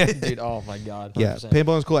 Yeah, dude. Oh my God. 100%. Yeah,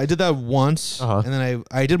 paintball is cool. I did that once, and then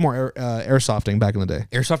I did more airsofting back in the day.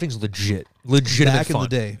 Airsofting's legit Back fun. in the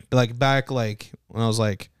day, like back like when I was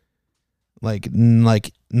like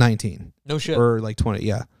 19. No shit. Or like 20.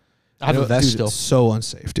 Yeah, I have a vest dude, still. It's so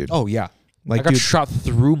unsafe, dude. Oh yeah. Like I got shot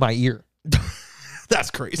through my ear. That's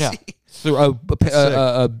crazy. Yeah. Through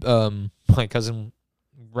my cousin,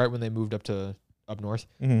 right when they moved up north,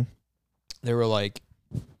 they were like,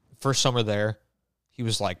 first summer there, he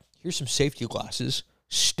was like, here's some safety glasses.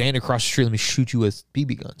 Stand across the street, let me shoot you with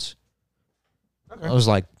BB guns. Okay. I was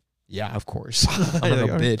like, yeah, of course. I'm gonna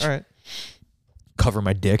go, bitch. All right. Cover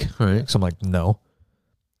my dick. All right. So I'm like, no.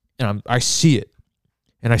 And I see it.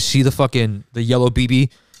 And I see the yellow BB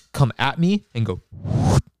come at me and go,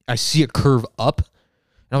 I see it curve up.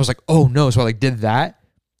 And I was like, oh no. So I like did that.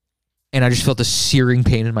 And I just felt a searing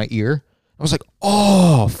pain in my ear. I was like,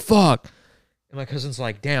 oh fuck. And my cousin's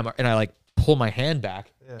like, damn. And I like pull my hand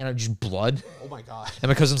back and I just blood. Oh my God. And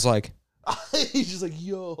my cousin's like, he's just like,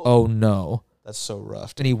 yo. Oh no. That's so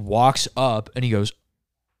rough. And he walks up and he goes,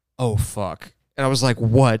 oh fuck. And I was like,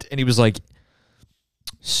 what? And he was like,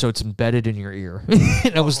 so it's embedded in your ear.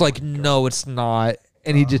 And I was like, no, it's not.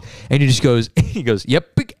 And he just goes,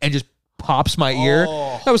 yep, and just pops my ear.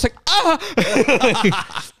 I was like, ah.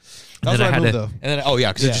 That was I had move, to, though. and then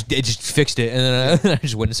it just fixed it, and then I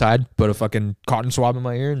just went inside, put a fucking cotton swab in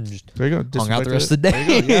my ear, and just there you go. hung out the rest of the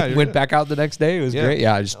day. Yeah, went back out the next day. It was great.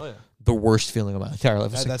 Yeah, just yeah. the worst feeling of my entire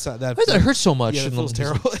life. That hurt so much. Yeah, it feels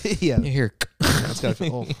terrible. Yeah, here. That's gotta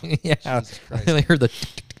feel. Yeah, I heard the.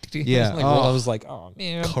 Yeah, I was like, oh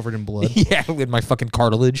man, covered in blood. Yeah, with my fucking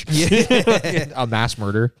cartilage. Yeah, a mass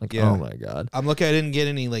murder. Like, oh my God. I'm lucky I didn't get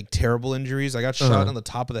any like terrible injuries. I got shot on the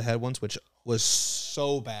top of the head once, which was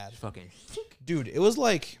so bad. Fucking dude, it was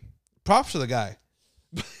like props to the guy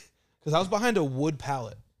because I was behind a wood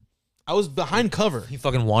pallet. I was behind cover. He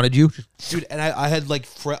fucking wanted you, dude, and I had like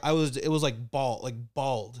it was like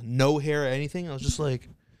bald, no hair or anything. I was just like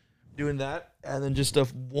doing that, and then just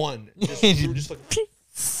just like.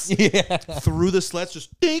 Yeah, through the slats,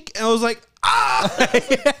 just think, and I was like,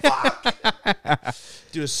 fuck.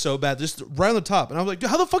 Dude, it's so bad, just right on the top, and I was like, dude,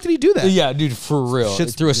 how the fuck did he do that? Yeah, dude, for real. It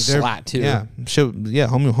threw a slat too. Yeah,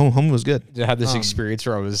 homie was good. I had this experience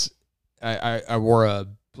where I wore a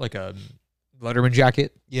Letterman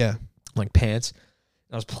jacket, like pants,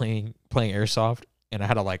 and I was playing airsoft, and I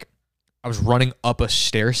had I was running up a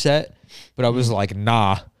stair set, but I was like,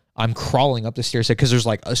 nah. I'm crawling up the stairs because there's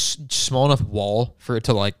like a small enough wall for it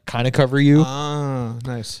to like kind of cover you. Ah,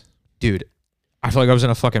 nice. Dude, I feel like I was in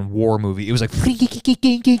a fucking war movie. It was like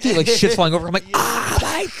shit's flying over. I'm like, oh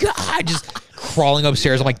my God. Just crawling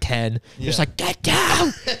upstairs. I'm like 10. Just like, get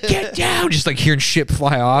down. Just like hearing shit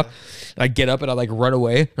fly off. And I get up and I like run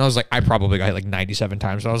away. And I was like, I probably got hit like 97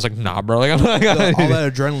 times. So I was like, nah, bro. Like, all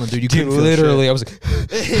that adrenaline, dude. You couldn't feel literally, I was like,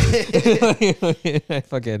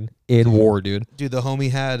 fucking in war, dude. Dude, the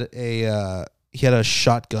homie had a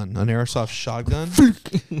shotgun, an airsoft shotgun.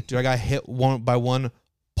 Dude, I got hit by one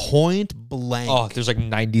point blank. Oh, there's like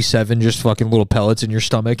 97 just fucking little pellets in your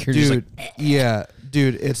stomach. You're dude, just like, yeah,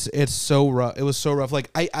 dude, it's so rough. It was so rough. Like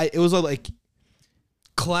it was like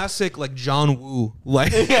classic like John Woo,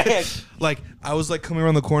 like like I was like coming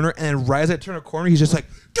around the corner, and then right as I turn a corner, he's just like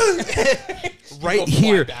right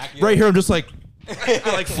here. I'm just like I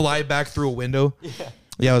like fly back through a window.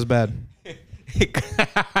 Yeah, it was bad.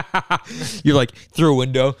 You like through a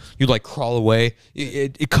window, you like crawl away.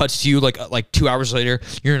 It cuts to you like 2 hours later.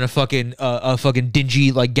 You're in a fucking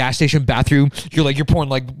dingy like gas station bathroom. You're pouring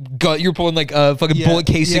like fucking bullet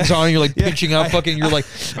casings on. And you're like pinching out fucking. You're like,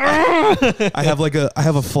 I have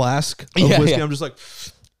a flask of whiskey. I'm just like.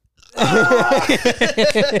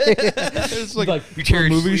 It's like you tear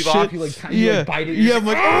your sleeve off, you like bite it. Yeah, I'm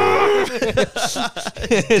like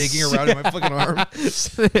digging around in my fucking arm.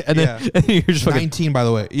 And then you're just fucking 19, by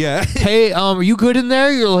the way. Yeah. Hey, are you good in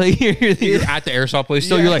there? You're like you're at the airsoft place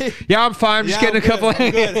still. You're like, yeah, I'm fine. I'm just getting a couple.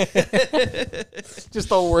 Just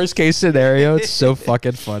the worst case scenario. It's so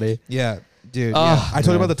fucking funny. Yeah. Dude, I told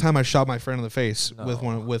you about the time I shot my friend in the face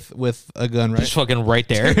with a gun, right? Just fucking right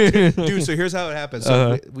there. Dude, so here's how it happened.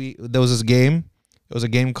 So there was this game. It was a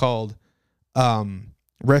game called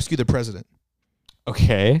Rescue the President.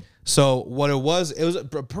 Okay. So what it was a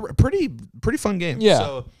pretty fun game. Yeah.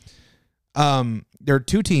 So there are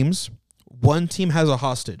two teams. One team has a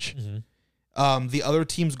hostage. The other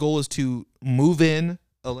team's goal is to move in,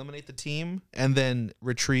 eliminate the team, and then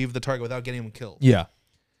retrieve the target without getting them killed. Yeah.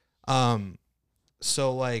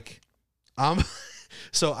 So like,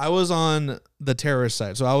 so I was on the terrorist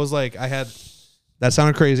side. So I was like, that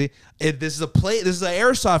sounded crazy. This is an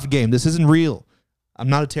airsoft game. This isn't real. I'm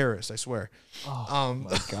not a terrorist, I swear. Oh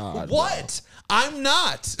my God. What? I'm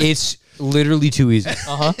not. It's literally too easy.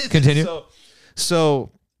 Continue.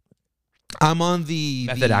 So I'm on the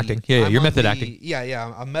method acting. Yeah, you're method acting.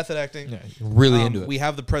 Yeah, I'm method acting. Yeah, really into it. We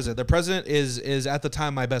have the president. The president is at the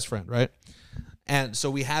time my best friend, right? And so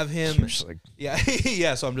we have him. Like,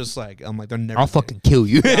 yeah. So I'm like, they're never. I'll fucking kill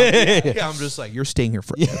you. Yeah, I'm just like, you're staying here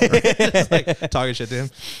forever. Just like talking shit to him.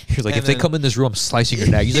 He's like, if they come in this room, I'm slicing your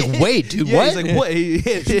neck. He's like, wait, dude, what? He's like,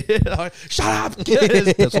 what? Shut up.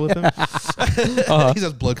 Pistol whip him. He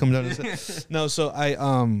has blood coming down his head. No, so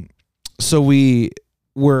so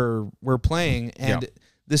we're playing, and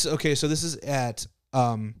this. Okay, so this is at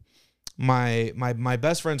my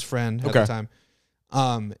best friend's friend at the time.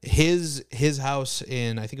 His house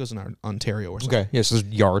in, I think it was in Ontario or something. Okay. Yes, this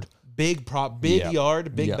yard. Big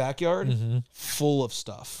yard, backyard, full of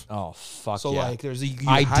stuff. Oh fuck. So like, there's you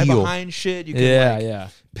Ideal. hide behind shit. You can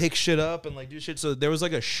pick shit up and like do shit. So there was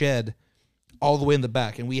like a shed all the way in the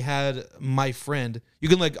back, and we had my friend. You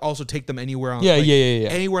can like also take them anywhere on.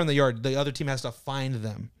 Anywhere in the yard. The other team has to find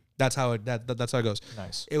them. That's how it goes.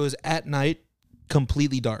 Nice. It was at night,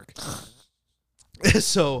 completely dark.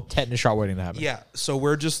 So tetanus shot waiting to happen. Yeah. So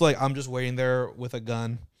we're just like, I'm just waiting there with a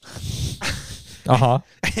gun.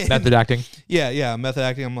 Method acting. Yeah. Method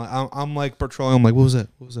acting. I'm like patrolling. I'm like, what was that?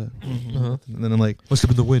 And then I'm like, what's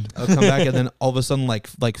up in the wind? I'll come back, and then all of a sudden, like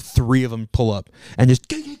three of them pull up and just.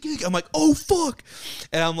 I'm like, oh fuck,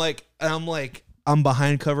 and I'm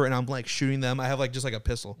behind cover, and I'm like shooting them. I have like just like a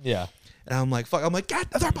pistol. Yeah. And I'm like, fuck. I'm like, God,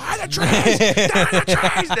 they're behind the trees. They're in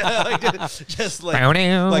the trees. just like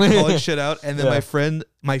calling shit out. And then my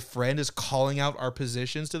friend is calling out our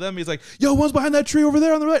positions to them. He's like, yo, one's behind that tree over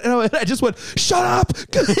there on the right. And I just went, shut up.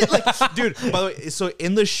 Like, dude, by the way, so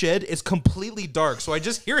in the shed, it's completely dark. So I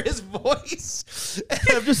just hear his voice.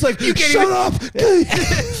 And I'm just like, you shut up.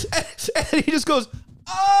 And he just goes,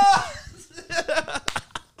 ah.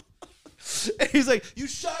 And he's like, you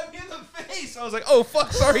shot me in the face. I was like, oh,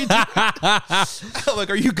 fuck, sorry, dude. I'm like,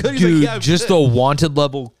 are you good? He's Dude, like, yeah, just the wanted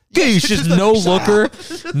level. Dude, just no looker.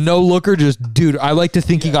 No looker, just, dude, I like to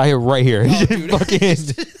think you got hit right here. Oh, dude, fucking.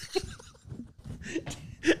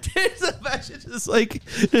 There's a fashion just like,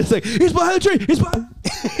 it's like, he's behind the tree. He's behind.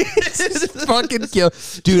 Fucking kill.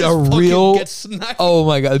 Dude, a real. Oh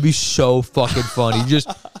my God, it'd be so fucking funny. Just.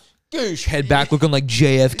 Head back looking like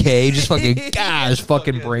JFK, just fucking gosh,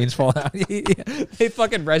 fucking brains fall out. They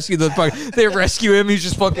fucking rescue they rescue him. He's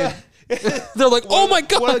just fucking. They're like, oh my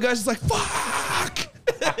God. One of the guys is like, fuck.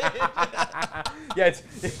 Yeah,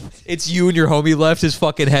 it's you and your homie left. His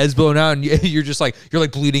fucking head's blown out, and you're just like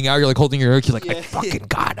bleeding out. You're like holding your hook. You're like, I fucking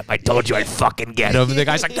got him. I told you I'd fucking get him. And the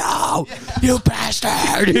guy's like, no, you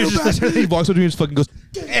bastard. He walks up to me and just fucking goes.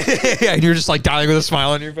 Yeah, and you're just like dying with a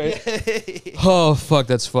smile on your face. Oh fuck,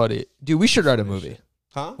 that's funny, dude. We should write a movie.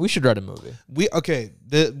 Huh? We should write a movie. We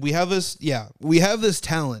have this. Yeah, we have this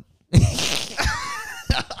talent.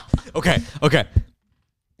 Okay.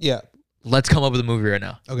 Yeah. Let's come up with a movie right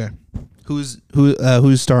now. Okay. Who's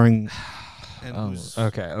starring? And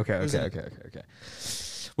Okay.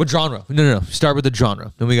 What genre? No. Start with the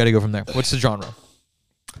genre. Then we got to go from there. What's the genre?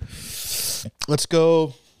 Let's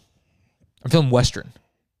go. I'm feeling Western.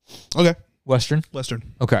 Okay. Western.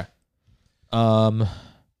 Okay.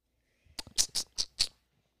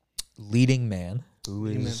 Leading man.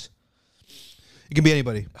 It can be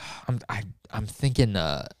anybody. I'm thinking.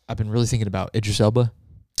 I've been really thinking about Idris Elba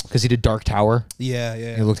because he did Dark Tower.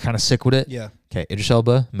 Yeah. He looked kind of sick with it. Yeah. Okay, Idris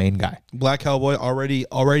Elba, main guy. Black Cowboy already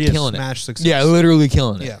killing a smash success. Yeah, literally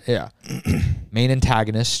killing it. Yeah. Main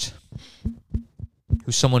antagonist,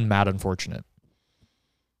 who's someone mad unfortunate.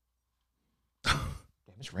 Damn,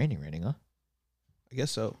 it's raining, huh? I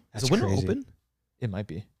guess so. That's Is the window crazy. open? It might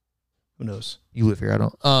be. Who knows? You live here. I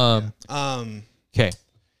don't. Okay.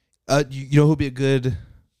 You know who'd be a good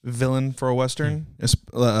villain for a Western?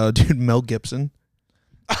 Dude, Mel Gibson.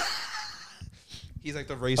 He's like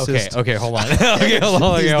the racist. Okay, hold on. He's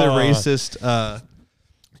the racist.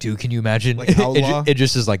 Dude, can you imagine? Like outlaw? It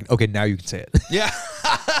just is like, okay, now you can say it. Yeah.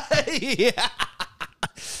 Yeah.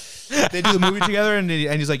 They do the movie together, and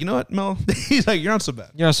he's like, you know what, Mel? He's like, you're not so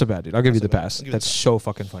bad. You're not so bad, dude. I'll give you the pass. That's so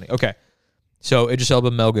fucking funny. Okay. So Idris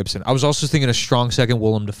Elba, Mel Gibson. I was also thinking a strong second,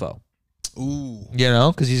 Willem Dafoe. Ooh. You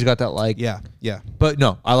know, because he's got that like. Yeah. But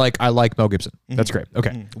no, I like Mel Gibson. That's great.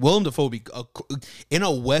 Okay. Willem Dafoe would be in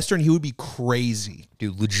a Western. He would be crazy,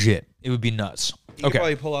 dude. Legit. It would be nuts. He could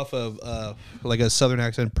probably pull off a like a Southern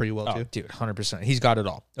accent pretty well too. Dude, 100%. He's got it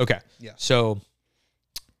all. Okay. Yeah. So,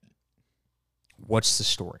 what's the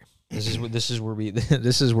story? This is where we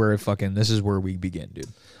begin, dude.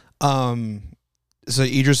 So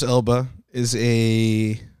Idris Elba is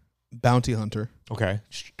a bounty hunter. Okay.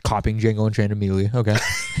 Just copying Django Unchained immediately. Okay.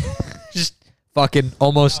 Just fucking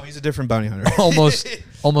almost. Oh, he's a different bounty hunter.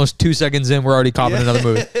 almost 2 seconds in, we're already copying another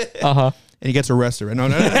movie. And he gets arrested. Right? No.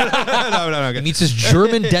 He meets his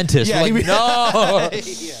German dentist. Yeah, no.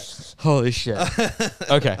 Holy shit.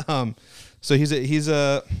 Okay. So he's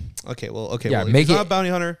a okay. Well, yeah, he's not a bounty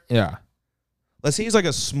hunter. Yeah. Let's say he's like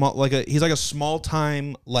a small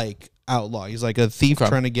time like outlaw. He's like a thief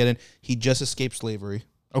trying to get in. He just escaped slavery.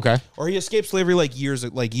 Okay. Or he escaped slavery like years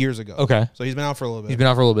ago. Okay. So he's been out for a little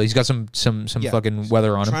bit. He's got some fucking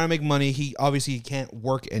weather on him. Trying to make money. He obviously can't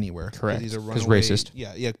work anywhere. Correct. He's a because runaway. Racist.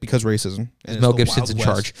 Yeah, because racism. And Mel Gibson's in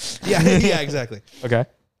charge. Yeah, exactly. Okay.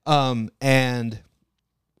 And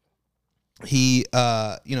he,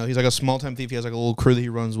 he's like a small time thief. He has like a little crew that he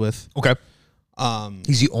runs with. Okay.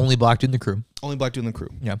 He's the only black dude in the crew. Only black dude in the crew.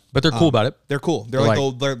 Yeah, but they're cool about it. They're cool. They're like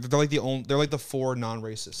the 4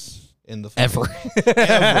 non-racists in the ever.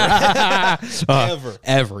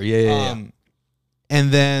 Ever. Yeah.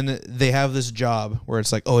 And then they have this job where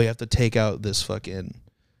it's like, oh, you have to take out this fucking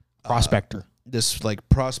prospector. This like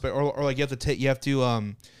prospect, or like you have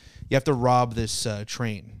to rob this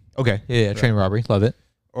train. Okay. Yeah. Right. Train robbery. Love it.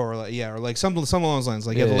 Or like some along those lines.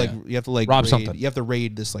 Like you have to rob something. You have to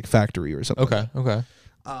raid this like factory or something. Okay.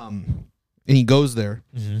 And he goes there,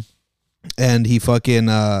 and he fucking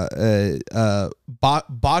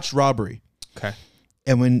botched robbery. Okay.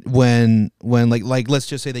 And when like let's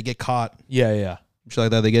just say they get caught. Yeah. Shit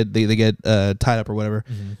like that. They get tied up or whatever.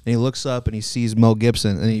 And he looks up and he sees Mel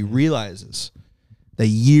Gibson and he realizes that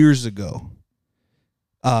years ago,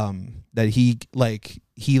 that he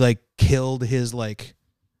killed his like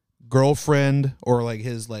girlfriend or like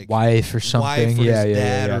his like wife or something.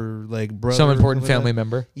 Dad or like brother. Some important family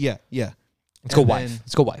member. Yeah. Let's go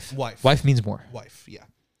wife. Wife means more. Wife.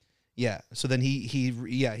 Yeah. So then he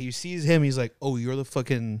sees him. He's like, oh, you're the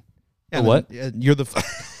fucking. Yeah, what? You're the.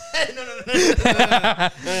 No.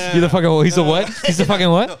 You're the fucking. He's the what? He's the fucking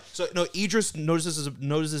what? No. Idris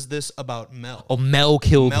notices this about Mel. Oh,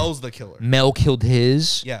 Mel's the killer. Mel killed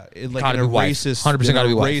his. Yeah, like in a racist. 100% gotta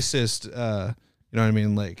be wife. Racist. You know what I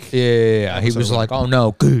mean? Like. Yeah. He was like, oh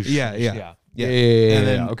no, goosh. Yeah. And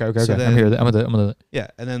then, okay. So I'm here. I'm gonna. Yeah,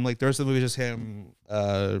 and then like the rest of the movie is just him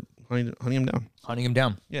hunting him down. Hunting him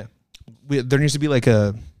down. Yeah. There needs to be like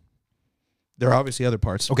a. There are obviously other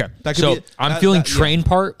parts. Okay. I'm feeling train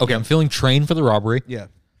part. Okay, I'm feeling train for the robbery. Yeah.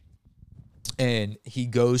 And he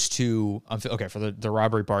goes to for the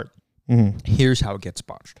robbery part. Here's how it gets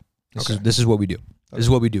botched. This is what we do. This is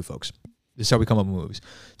what we do, folks. This is how we come up with movies.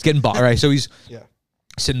 It's getting botched. Right. So he's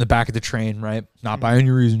sitting in the back of the train, right? Not by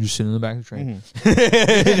any reason, just sitting in the back of the train.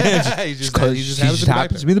 He just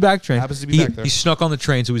happens to be in the back of the train. Happens to be back there. He snuck on the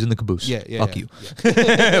train, so he's in the caboose. Fuck you.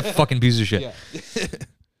 Fucking piece of shit. Yeah.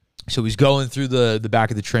 So he's going through the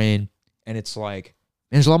back of the train, and it's like,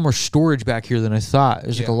 there's a lot more storage back here than I thought.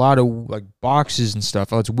 There's like a lot of like boxes and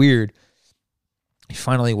stuff. Oh, it's weird. He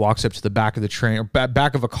finally walks up to the back of the train, or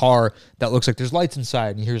back of a car that looks like there's lights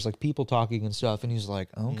inside, and he hears like people talking and stuff, and he's like,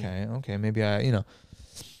 okay, maybe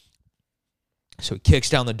So he kicks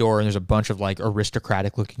down the door, and there's a bunch of like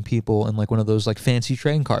aristocratic looking people in like one of those like fancy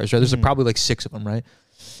train cars, right? There's like, probably like 6 of them, right?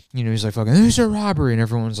 He's like, fucking, there's a robbery, and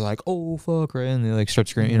everyone's like, oh fuck, right? And they like start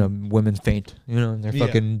screaming, women faint, in their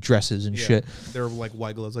fucking dresses and shit. They're like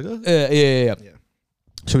white gloves, like, oh. Yeah.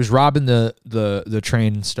 So he's robbing the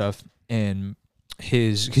train and stuff, and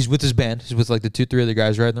he's with his band. He's with like the 2-3 other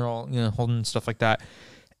guys, right? And they're all holding stuff like that.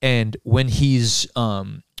 And when he's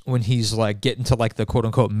like getting to like the quote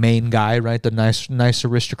unquote main guy, right? The nice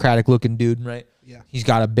aristocratic looking dude, right? Yeah. He's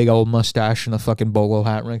got a big old mustache and a fucking bolo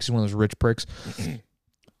hat, right? 'Cause he's one of those rich pricks.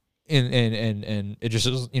 And it just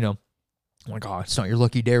is, I'm like, oh, it's not your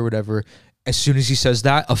lucky day or whatever. As soon as he says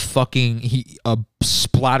that, a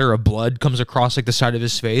splatter of blood comes across like the side of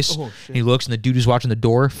his face. Oh, and he looks, and the dude who's watching the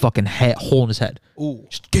door, fucking hole in his head. Ooh.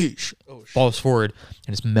 Just, falls forward,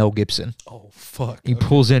 and it's Mel Gibson. Oh, fuck. He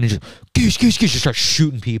pulls in and just starts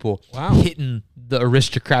shooting people. Wow. Hitting the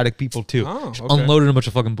aristocratic people too. Oh, okay. Unloading a bunch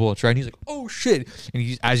of fucking bullets, right? And he's like, oh shit.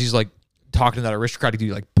 And as he's like talking to that aristocratic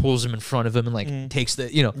dude, like pulls him in front of him and like takes the,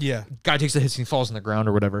 guy takes the hits and he falls on the ground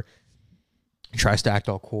or whatever. He tries to act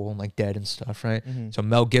all cool and like dead and stuff, right? So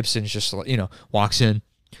Mel Gibson's just like, walks in.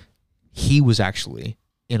 He was actually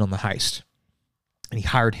in on the heist. And he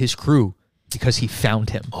hired his crew because he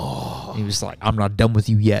found him. Oh. And he was like, I'm not done with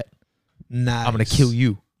you yet. Nice. I'm going to kill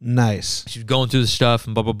you. Nice. She's going through the stuff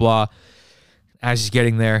and blah, blah, blah. As he's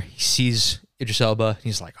getting there, he sees Idris Elba.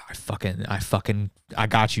 He's like, I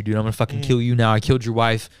got you, dude. I'm going to fucking kill you now. I killed your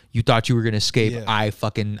wife. You thought you were going to escape. Yeah. I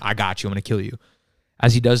got you. I'm going to kill you.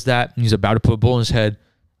 As he does that, and he's about to put a bullet in his head,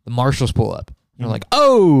 the marshals pull up. And they're like,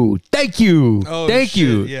 oh, thank you. Oh, thank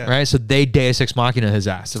you. Yeah. Right? So they Deus Ex Machina his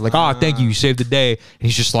ass. They're like, oh, thank you. You saved the day. And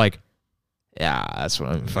he's just like, yeah, that's what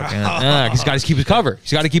I'm fucking. He's got to keep his cover.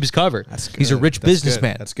 He's got to keep his cover. He's a rich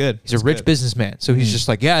businessman. That's good. He's a rich businessman. So he's just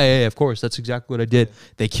like, yeah, of course. That's exactly what I did.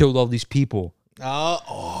 They killed all these people.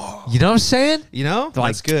 Oh. You know what I'm saying? Like,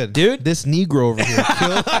 that's good. Dude. This Negro over here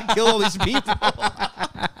kill all these people.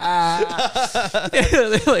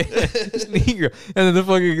 This Negro. And then the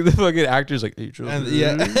fucking actor's like, hey,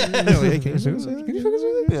 yeah.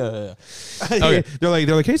 Okay.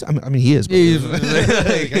 They're like, hey, I mean, he is. He's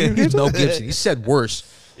Mel Gibson. He said worse.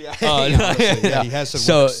 Yeah, he has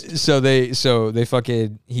said worse. So they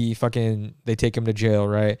take him to jail,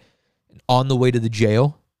 right? On the way to the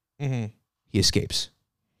jail, he escapes.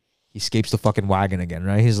 He escapes the fucking wagon again,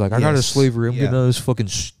 right? He's like, I got a slavery. I'm getting out of this fucking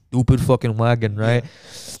stupid fucking wagon, right?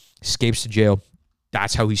 Escapes to jail.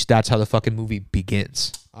 That's how the fucking movie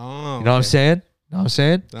begins. Oh, you know what I'm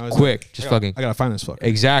saying? Quick, just fucking. I gotta find this fucker.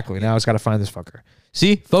 Exactly. Now it's gotta find this fucker.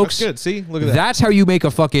 See, folks. That's good. See, look at that. That's how you make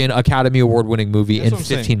a fucking Academy Award winning movie in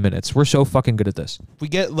 15 minutes. We're so fucking good at this. We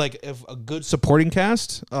get like a good supporting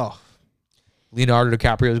cast. Oh, Leonardo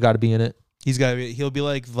DiCaprio's got to be in it. He's got. He'll be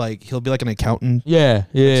like an accountant. Yeah.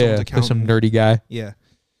 Like some nerdy guy. Yeah.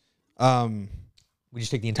 We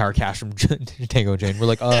just take the entire cast from Tango and Jane. We're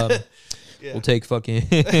like, we'll take fucking,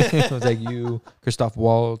 we'll take you, Christoph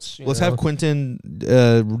Waltz. Let's have Quentin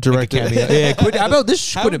direct it. Yeah, Quentin. How about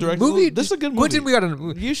this Quentin movie? This is a good movie. Quentin, we got to.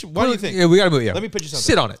 Why do you think? Yeah, we got to move. Yeah. Let me pitch you something.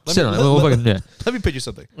 Sit on it. Let me pitch you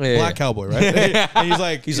something. Black Cowboy, right? And he's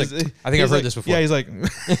like, I think I've heard this before. Yeah, he's like,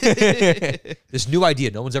 this new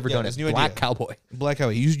idea. No one's ever done it. Black Cowboy. Black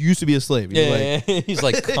Cowboy. He used to be a slave. He's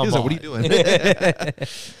like, come on. What are you doing?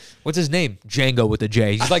 What's his name? Django with a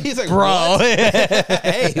J. He's like, bro.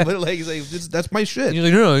 Hey, but like, he's like, that's my shit. He's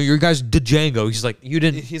like, no, your guy's Django. He's like, you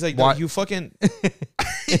didn't. He's like, no, you fucking.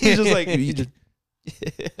 He's just like,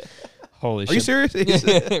 holy shit. Are you serious?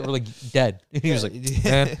 We're like, dead. He was like,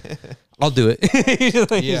 man, I'll do it. He's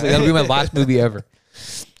like, that'll be my last movie ever.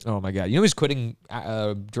 Oh my God. You know he's quitting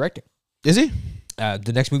directing. Is he?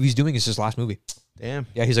 The next movie he's doing is his last movie. Damn.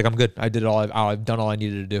 Yeah, he's like, I'm good. I did it all. I've done all I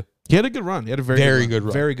needed to do. He had a good run. He had a very good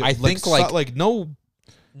run. Very good. I think like no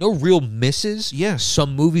real misses. Yeah.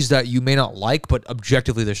 Some movies that you may not like, but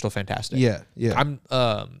objectively they're still fantastic. Yeah. I'm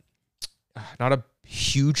not a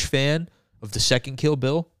huge fan of the second Kill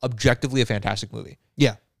Bill. Objectively a fantastic movie.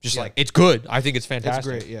 Yeah. Just like it's good. I think it's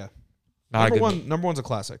fantastic. It's great. Yeah. Number one's a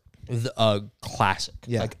classic. Classic.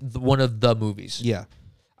 Yeah. Like one of the movies. Yeah.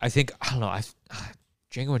 I think I don't know.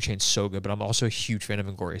 Django Unchained's so good, but I'm also a huge fan of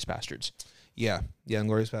Inglourious Bastards. Yeah,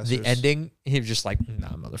 Inglourious Bastards. The ending, he was just like, nah,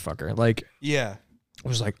 motherfucker. Like, yeah, I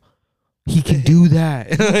was like, he can do that.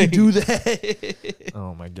 He can do that.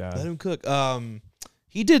 Oh my God, let him cook.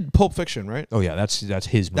 He did Pulp Fiction, right? Oh yeah, that's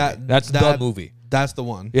his movie. That's the movie. That's the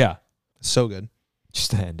one. Yeah, so good.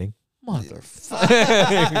 Just the ending.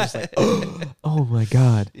 Motherfucker. Like, oh my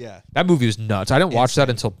God. Yeah, that movie was nuts. I didn't watch that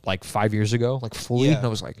until like 5 years ago, like fully. Yeah. And I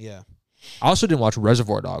was like, yeah. I also didn't watch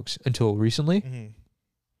Reservoir Dogs until recently. Mm-hmm.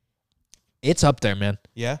 It's up there, man.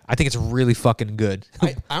 Yeah, I think it's really fucking good.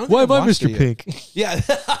 I don't Why am I Mr. Pink? Yeah,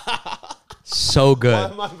 so good. Why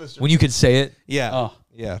am I Mr. When you could say it. Yeah. Oh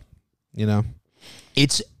yeah. You know,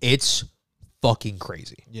 it's fucking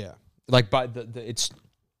crazy. Yeah. Like by it's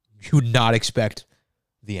you would not expect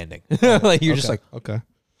the ending. Like you're just like okay.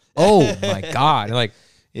 Oh my God. And like.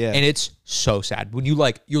 Yeah. And it's so sad. When you're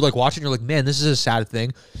watching, you're like, man, this is a sad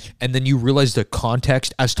thing. And then you realize the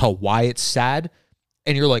context as to why it's sad.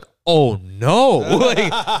 And you're like, oh no. Like,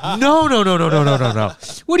 no.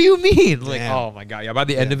 What do you mean? Like, oh my God. Yeah. By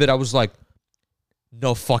the end of it, I was like,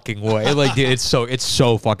 no fucking way. Like, dude, it's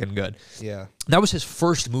so fucking good. Yeah. That was his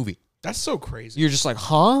first movie. That's so crazy. You're just like,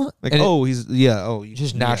 huh? Like, and he's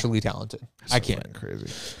just naturally talented. So I can't. Crazy.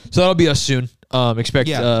 So that'll be us soon. Expect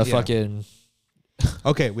yeah. fucking.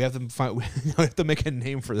 Okay, we have to find. We have to make a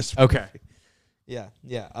name for this. Okay. Yeah.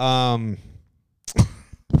 Can't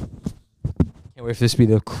wait for this to be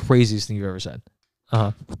the craziest thing you've ever said.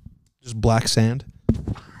 Just black sand.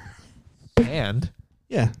 And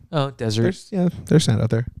yeah. Oh, desert. There's sand out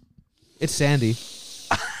there. It's sandy.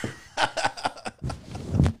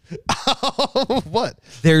 Oh, what?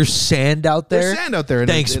 There's sand out there. There's sand out there.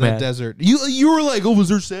 Thanks, in man. a desert. You were like, oh, was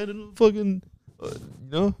there sand in the fucking?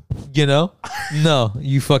 You know? No,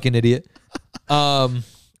 you fucking idiot.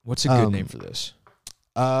 What's a good name for this?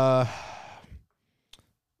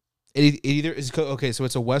 It either is okay. So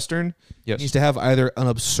it's a western. Yes. It needs to have either an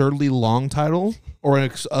absurdly long title or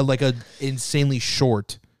like a insanely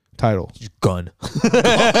short title. Gun.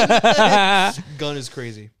 Gun is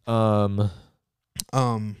crazy. I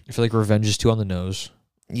feel like Revenge is too on the nose.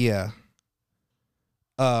 Yeah.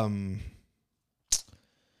 Man,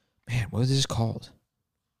 what is this called?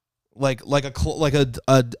 Like a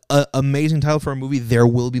amazing title for a movie. There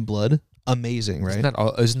Will Be Blood. Amazing, right?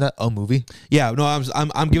 Isn't that a movie? Yeah. No,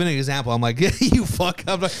 I'm giving an example. I'm like, you fuck.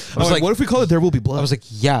 I was like, what if we call it There Will Be Blood? I was like,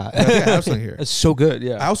 yeah. I have something here. It's so good.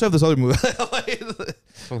 Yeah. I also have this other movie.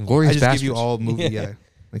 Glorious I just Bastards. give you all movie. Yeah.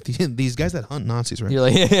 Like these guys that hunt Nazis, right?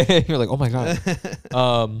 You're like, oh my god.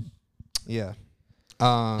 Yeah.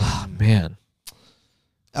 Man.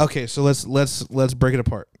 Okay, so let's break it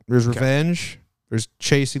apart. There's revenge. There's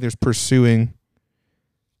chasing. There's pursuing.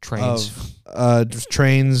 Trains. There's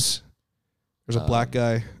trains. There's a black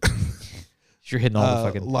guy. You're hitting all the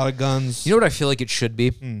fucking. A lot of guns. You know what I feel like it should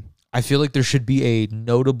be? I feel like there should be a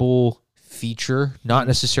notable feature, not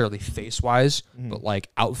necessarily face-wise, but like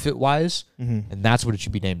outfit-wise, and that's what it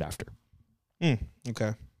should be named after.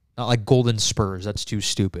 Okay. Not like Golden Spurs. That's too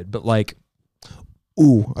stupid. But like,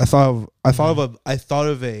 ooh, I thought of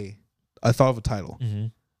a title.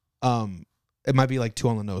 It might be like too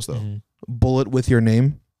on the nose though. Bullet with your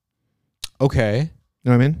name. Okay. You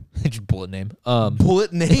know what I mean? Just bullet name.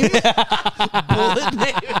 Bullet name. Bullet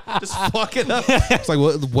name. Just fuck it up. It's like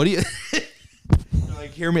what do you?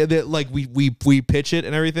 Like hear me? Like we pitch it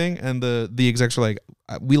and everything, and the execs are like,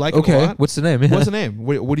 we like it a lot. What's the name? What's the name?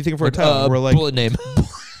 What do you think for a title? We're like bullet name.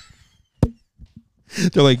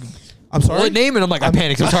 They're like, I'm sorry. Bullet name, and I'm like, I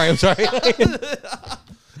panicked. I'm sorry.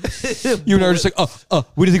 You and I are just like,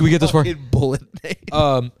 what do you think we get this for? Bullet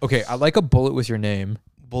name. Okay, I like a bullet with your name.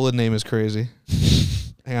 Bullet name is crazy.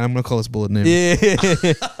 Hang on, I'm gonna call this bullet name. Yeah.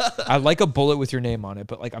 I like a bullet with your name on it,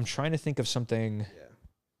 but like I'm trying to think of something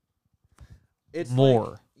more.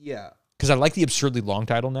 Like, yeah. Because I like the absurdly long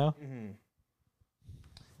title now.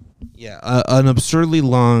 Yeah. An absurdly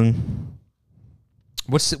long.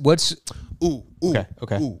 What's? Ooh. Okay.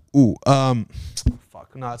 Ooh.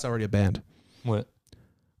 Fuck. No, it's already a band. What?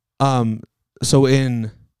 So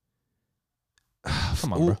in.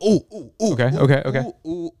 Come on, bro. Ooh. Okay.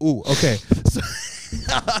 Okay. So,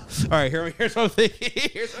 all right. Here's what I'm thinking.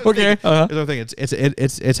 Here's what I'm thinking.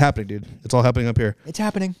 It's happening, dude. It's all happening up here. It's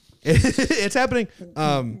happening. It's happening.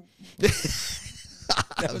 That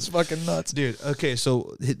was fucking nuts, dude. Okay,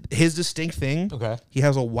 so his distinct thing. Okay. He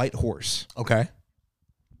has a white horse. Okay.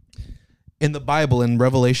 In the Bible, in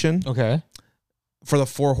Revelation. Okay. For the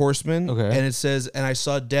 4 horsemen. Okay. And it says, and I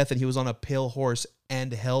saw death, and he was on a pale horse,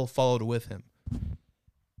 and hell followed with him.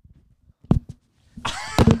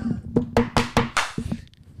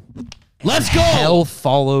 Let's go. Hell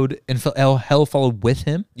followed and hell followed with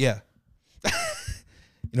him. Yeah. You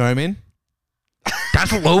know what I mean?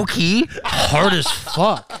 That's low key hard as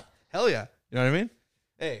fuck. Hell yeah. You know what I mean?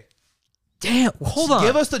 Hey. Damn. Hold on.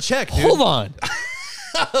 Give us the check, dude. Hold on.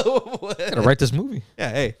 Gotta write this movie.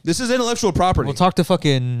 Yeah. Hey, this is intellectual property. We'll talk to Frank.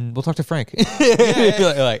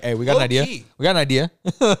 Like, hey, we got an idea. Key. We got an idea.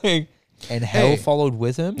 And hell followed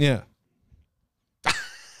with him. Yeah.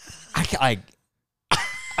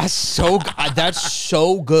 That's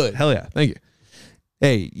so good. Hell yeah. Thank you.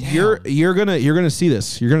 Hey, damn. you're gonna see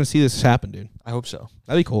this. You're gonna see this happen, dude. I hope so.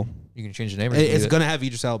 That'd be cool. You can change the name. It's gonna have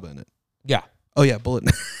Idris Elba in it. Yeah. Oh yeah, Bullet.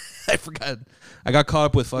 I forgot. I got caught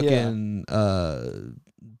up with fucking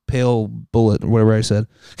pale bullet or whatever I said.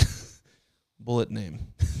 Bullet name.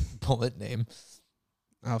 Bullet name.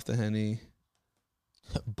 Off the Henny.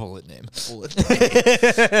 Bullet name. Bullet.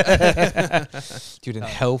 Dude, and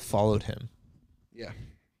hell followed him. Yeah.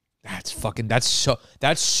 That's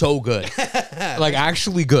so good. Like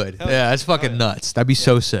actually good. Yeah, that's fucking nuts. That'd be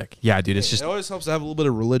so sick. Yeah, dude, it's just it always helps to have a little bit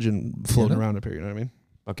of religion floating around up here, you know what I mean?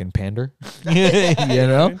 fucking pander. You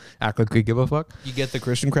know, act like we give a fuck. You get the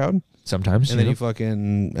Christian crowd sometimes, and then you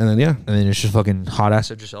fucking, and then it's just fucking hot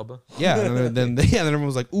ass Idris Elba. Yeah, and then everyone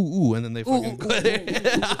was like ooh, and then they fucking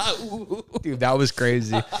dude, that was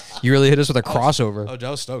crazy. You really hit us with a crossover. I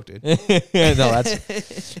was stoked, dude. No,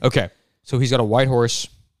 that's okay. So he's got a white horse.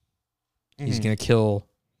 He's gonna kill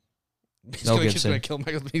Mel Gibson.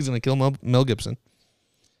 He's gonna kill Mel Gibson.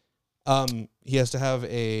 He has to have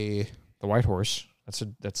the white horse. That's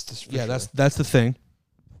the thing.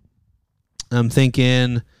 I'm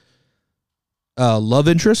thinking love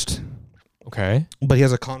interest. Okay. But he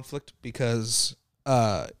has a conflict because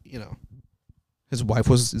his wife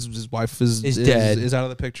is dead. Is out of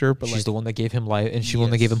the picture, but she's the one that gave him life, and she's the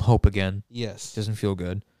one that gave him hope again. Yes. Doesn't feel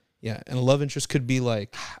good. Yeah, and a love interest could be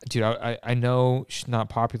like, dude, I know she's not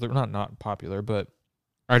popular, not popular, but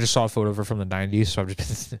I just saw a photo of her from the 90s, so I've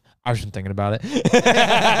just been thinking about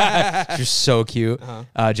it. She's so cute.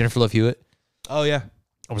 Jennifer Love Hewitt. Oh yeah,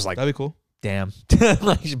 I was like, that'd be cool. Damn,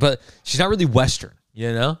 but she's not really Western,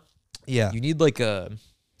 you know? Yeah, you need like a.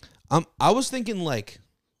 I was thinking like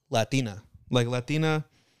Latina.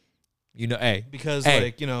 You know, because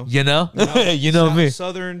like you know me,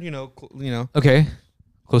 Southern, you know. Okay.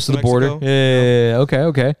 Close to the border. Yeah.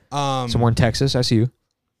 Okay. Somewhere in Texas. I see you.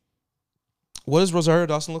 What does Rosario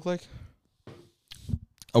Dawson look like?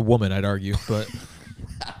 A woman, I'd argue, but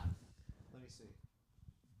let me see.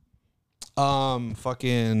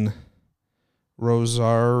 Fucking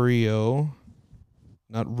Rosario,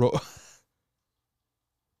 not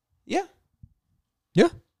Yeah.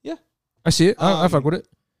 I see it. I fuck with it.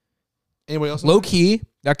 Anybody else? Low key,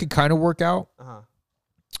 that could kind of work out.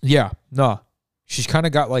 Yeah. No. She's kind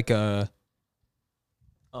of got like a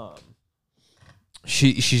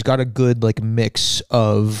she's got a good like mix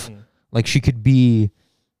of like she could be,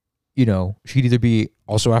 you know, she could either be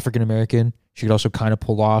also African American, she could also kind of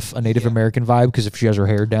pull off a Native American vibe because if she has her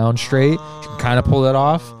hair down straight, she can kind of pull that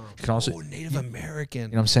off. She can also Native American. You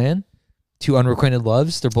know what I'm saying? Two unrequited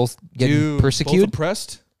loves, they're both getting persecuted, both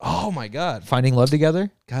oppressed. Oh my god, finding love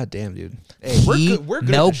together. God damn, dude. Hey, we're good.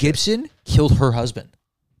 Mel Gibson killed her husband.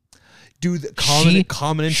 Dude,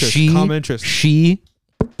 common interest. She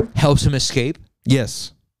helps him escape.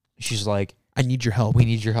 Yes. She's like, I need your help. We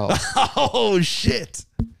need your help. Oh shit,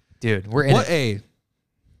 dude, we're in it.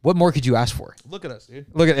 What more could you ask for? Look at us, dude.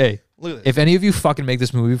 Look at this. If any of you fucking make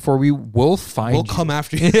this movie before we'll find you. We'll come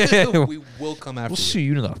after you. We will come after you. We'll see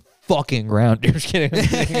you to the fucking ground. Dude, just kidding.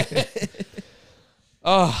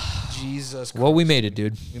 Oh, Jesus Christ. Well, we made it,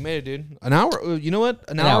 dude. We made it, dude. An hour. You know what?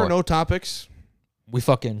 An hour, no topics. We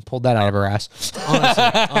fucking pulled that out of our ass.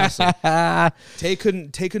 Honestly. Tay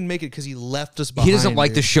couldn't make it because he left us behind. He doesn't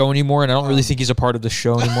like the show anymore, and I don't really think he's a part of the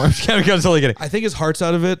show anymore. I'm just totally kidding. I think his heart's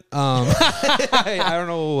out of it. I don't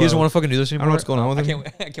know. He doesn't want to fucking do this anymore. I don't know what's going on with him. I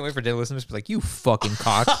can't wait for Day to listen to this. Be like, you fucking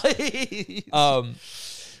cock.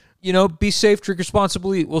 You know, be safe, drink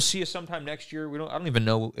responsibly. We'll see you sometime next year. I don't even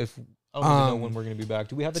know when we're gonna be back.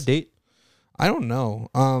 Do we have a date? I don't know.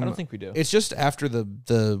 I don't think we do. It's just after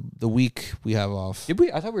the week we have off. Did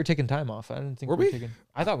we? I thought we were taking time off. I didn't think we were taking.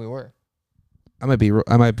 I thought we were. I might be.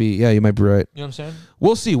 Yeah, you might be right. You know what I'm saying?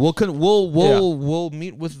 We'll see. We'll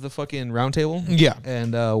meet with the fucking round table. Yeah,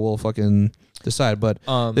 and we'll fucking decide. But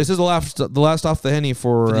this is the last off the Henny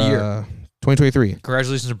for the year, 2023.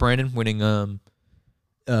 Congratulations to Brandon winning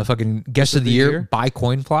fucking guest of the year by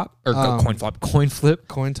coin flip.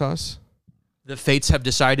 Coin toss. The fates have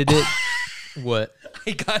decided it. What?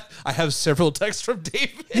 I have several texts from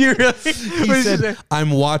David. You really? He said,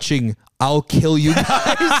 "I'm watching. I'll kill you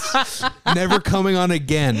guys. Never coming on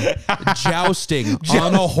again. Jousting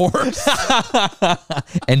on a horse."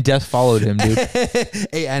 And death followed him, dude.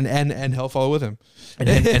 Hey, and hell followed with him. And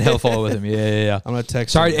hell followed with him. Yeah. I'm gonna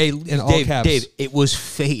text. Sorry, him in all caps. Dave, it was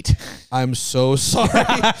fate. I'm so sorry.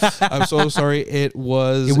 I'm so sorry. It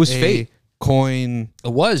was fate. Coin.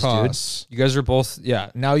 It was, toss. dude. You guys are both. Yeah.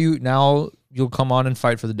 Now you'll come on and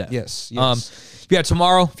fight for the death. Yes. Yeah.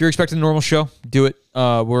 Tomorrow, if you're expecting a normal show, do it.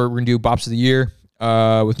 We're gonna do Bops of the Year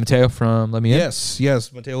with Mateo from Let Me In.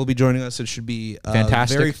 Yes. Mateo will be joining us. It should be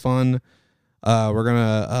fantastic, very fun. We're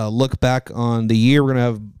gonna look back on the year. We're gonna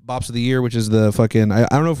have Bops of the Year, which is the fucking. I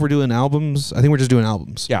don't know if we're doing albums. I think we're just doing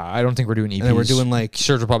albums. Yeah, I don't think we're doing EPs. And then we're doing like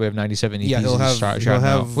Serge will probably have 97 EPs. Yeah, he'll have.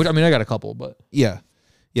 I mean, I got a couple, but yeah.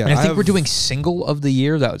 And I think we're doing single of the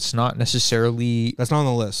year. That's not necessarily. That's not on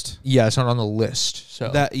the list. Yeah, it's not on the list. So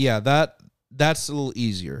that's a little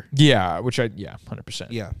easier. Yeah, 100%.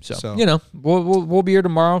 Yeah. So you know, we'll be here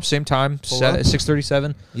tomorrow, same time,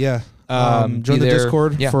 6:37. Yeah. Join the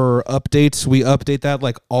Discord for updates. We update that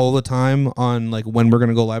like all the time on like when we're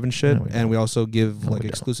gonna go live and shit, and we also give like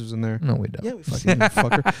exclusives in there. No, we don't. Yeah, we fucking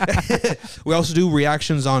fucker. We also do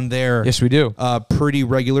reactions on there. Yes, we do. Pretty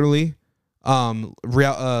regularly.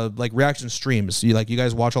 Like reaction streams. You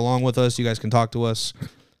guys watch along with us. You guys can talk to us.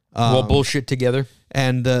 We'll bullshit together.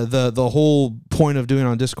 And the whole point of doing it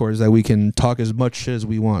on Discord is that we can talk as much shit as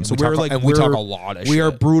we want. So we talk a lot of shit. We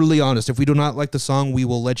are brutally honest. If we do not like the song, we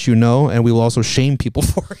will let you know, and we will also shame people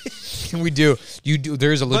for it. And we do. You do.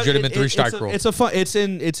 There is a legitimate 3-strike rule. It's a fun. It's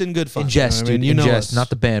in good fun. In jest, dude. In jest, not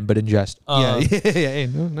the band, but in jest. Yeah. Hey,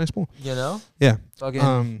 no, nice pool. You know. Yeah.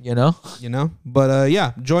 Fucking. You know. But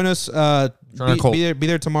yeah, join us. Be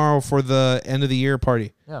there tomorrow for the end of the year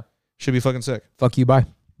party. Yeah. Should be fucking sick. Fuck you. Bye.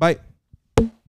 Bye.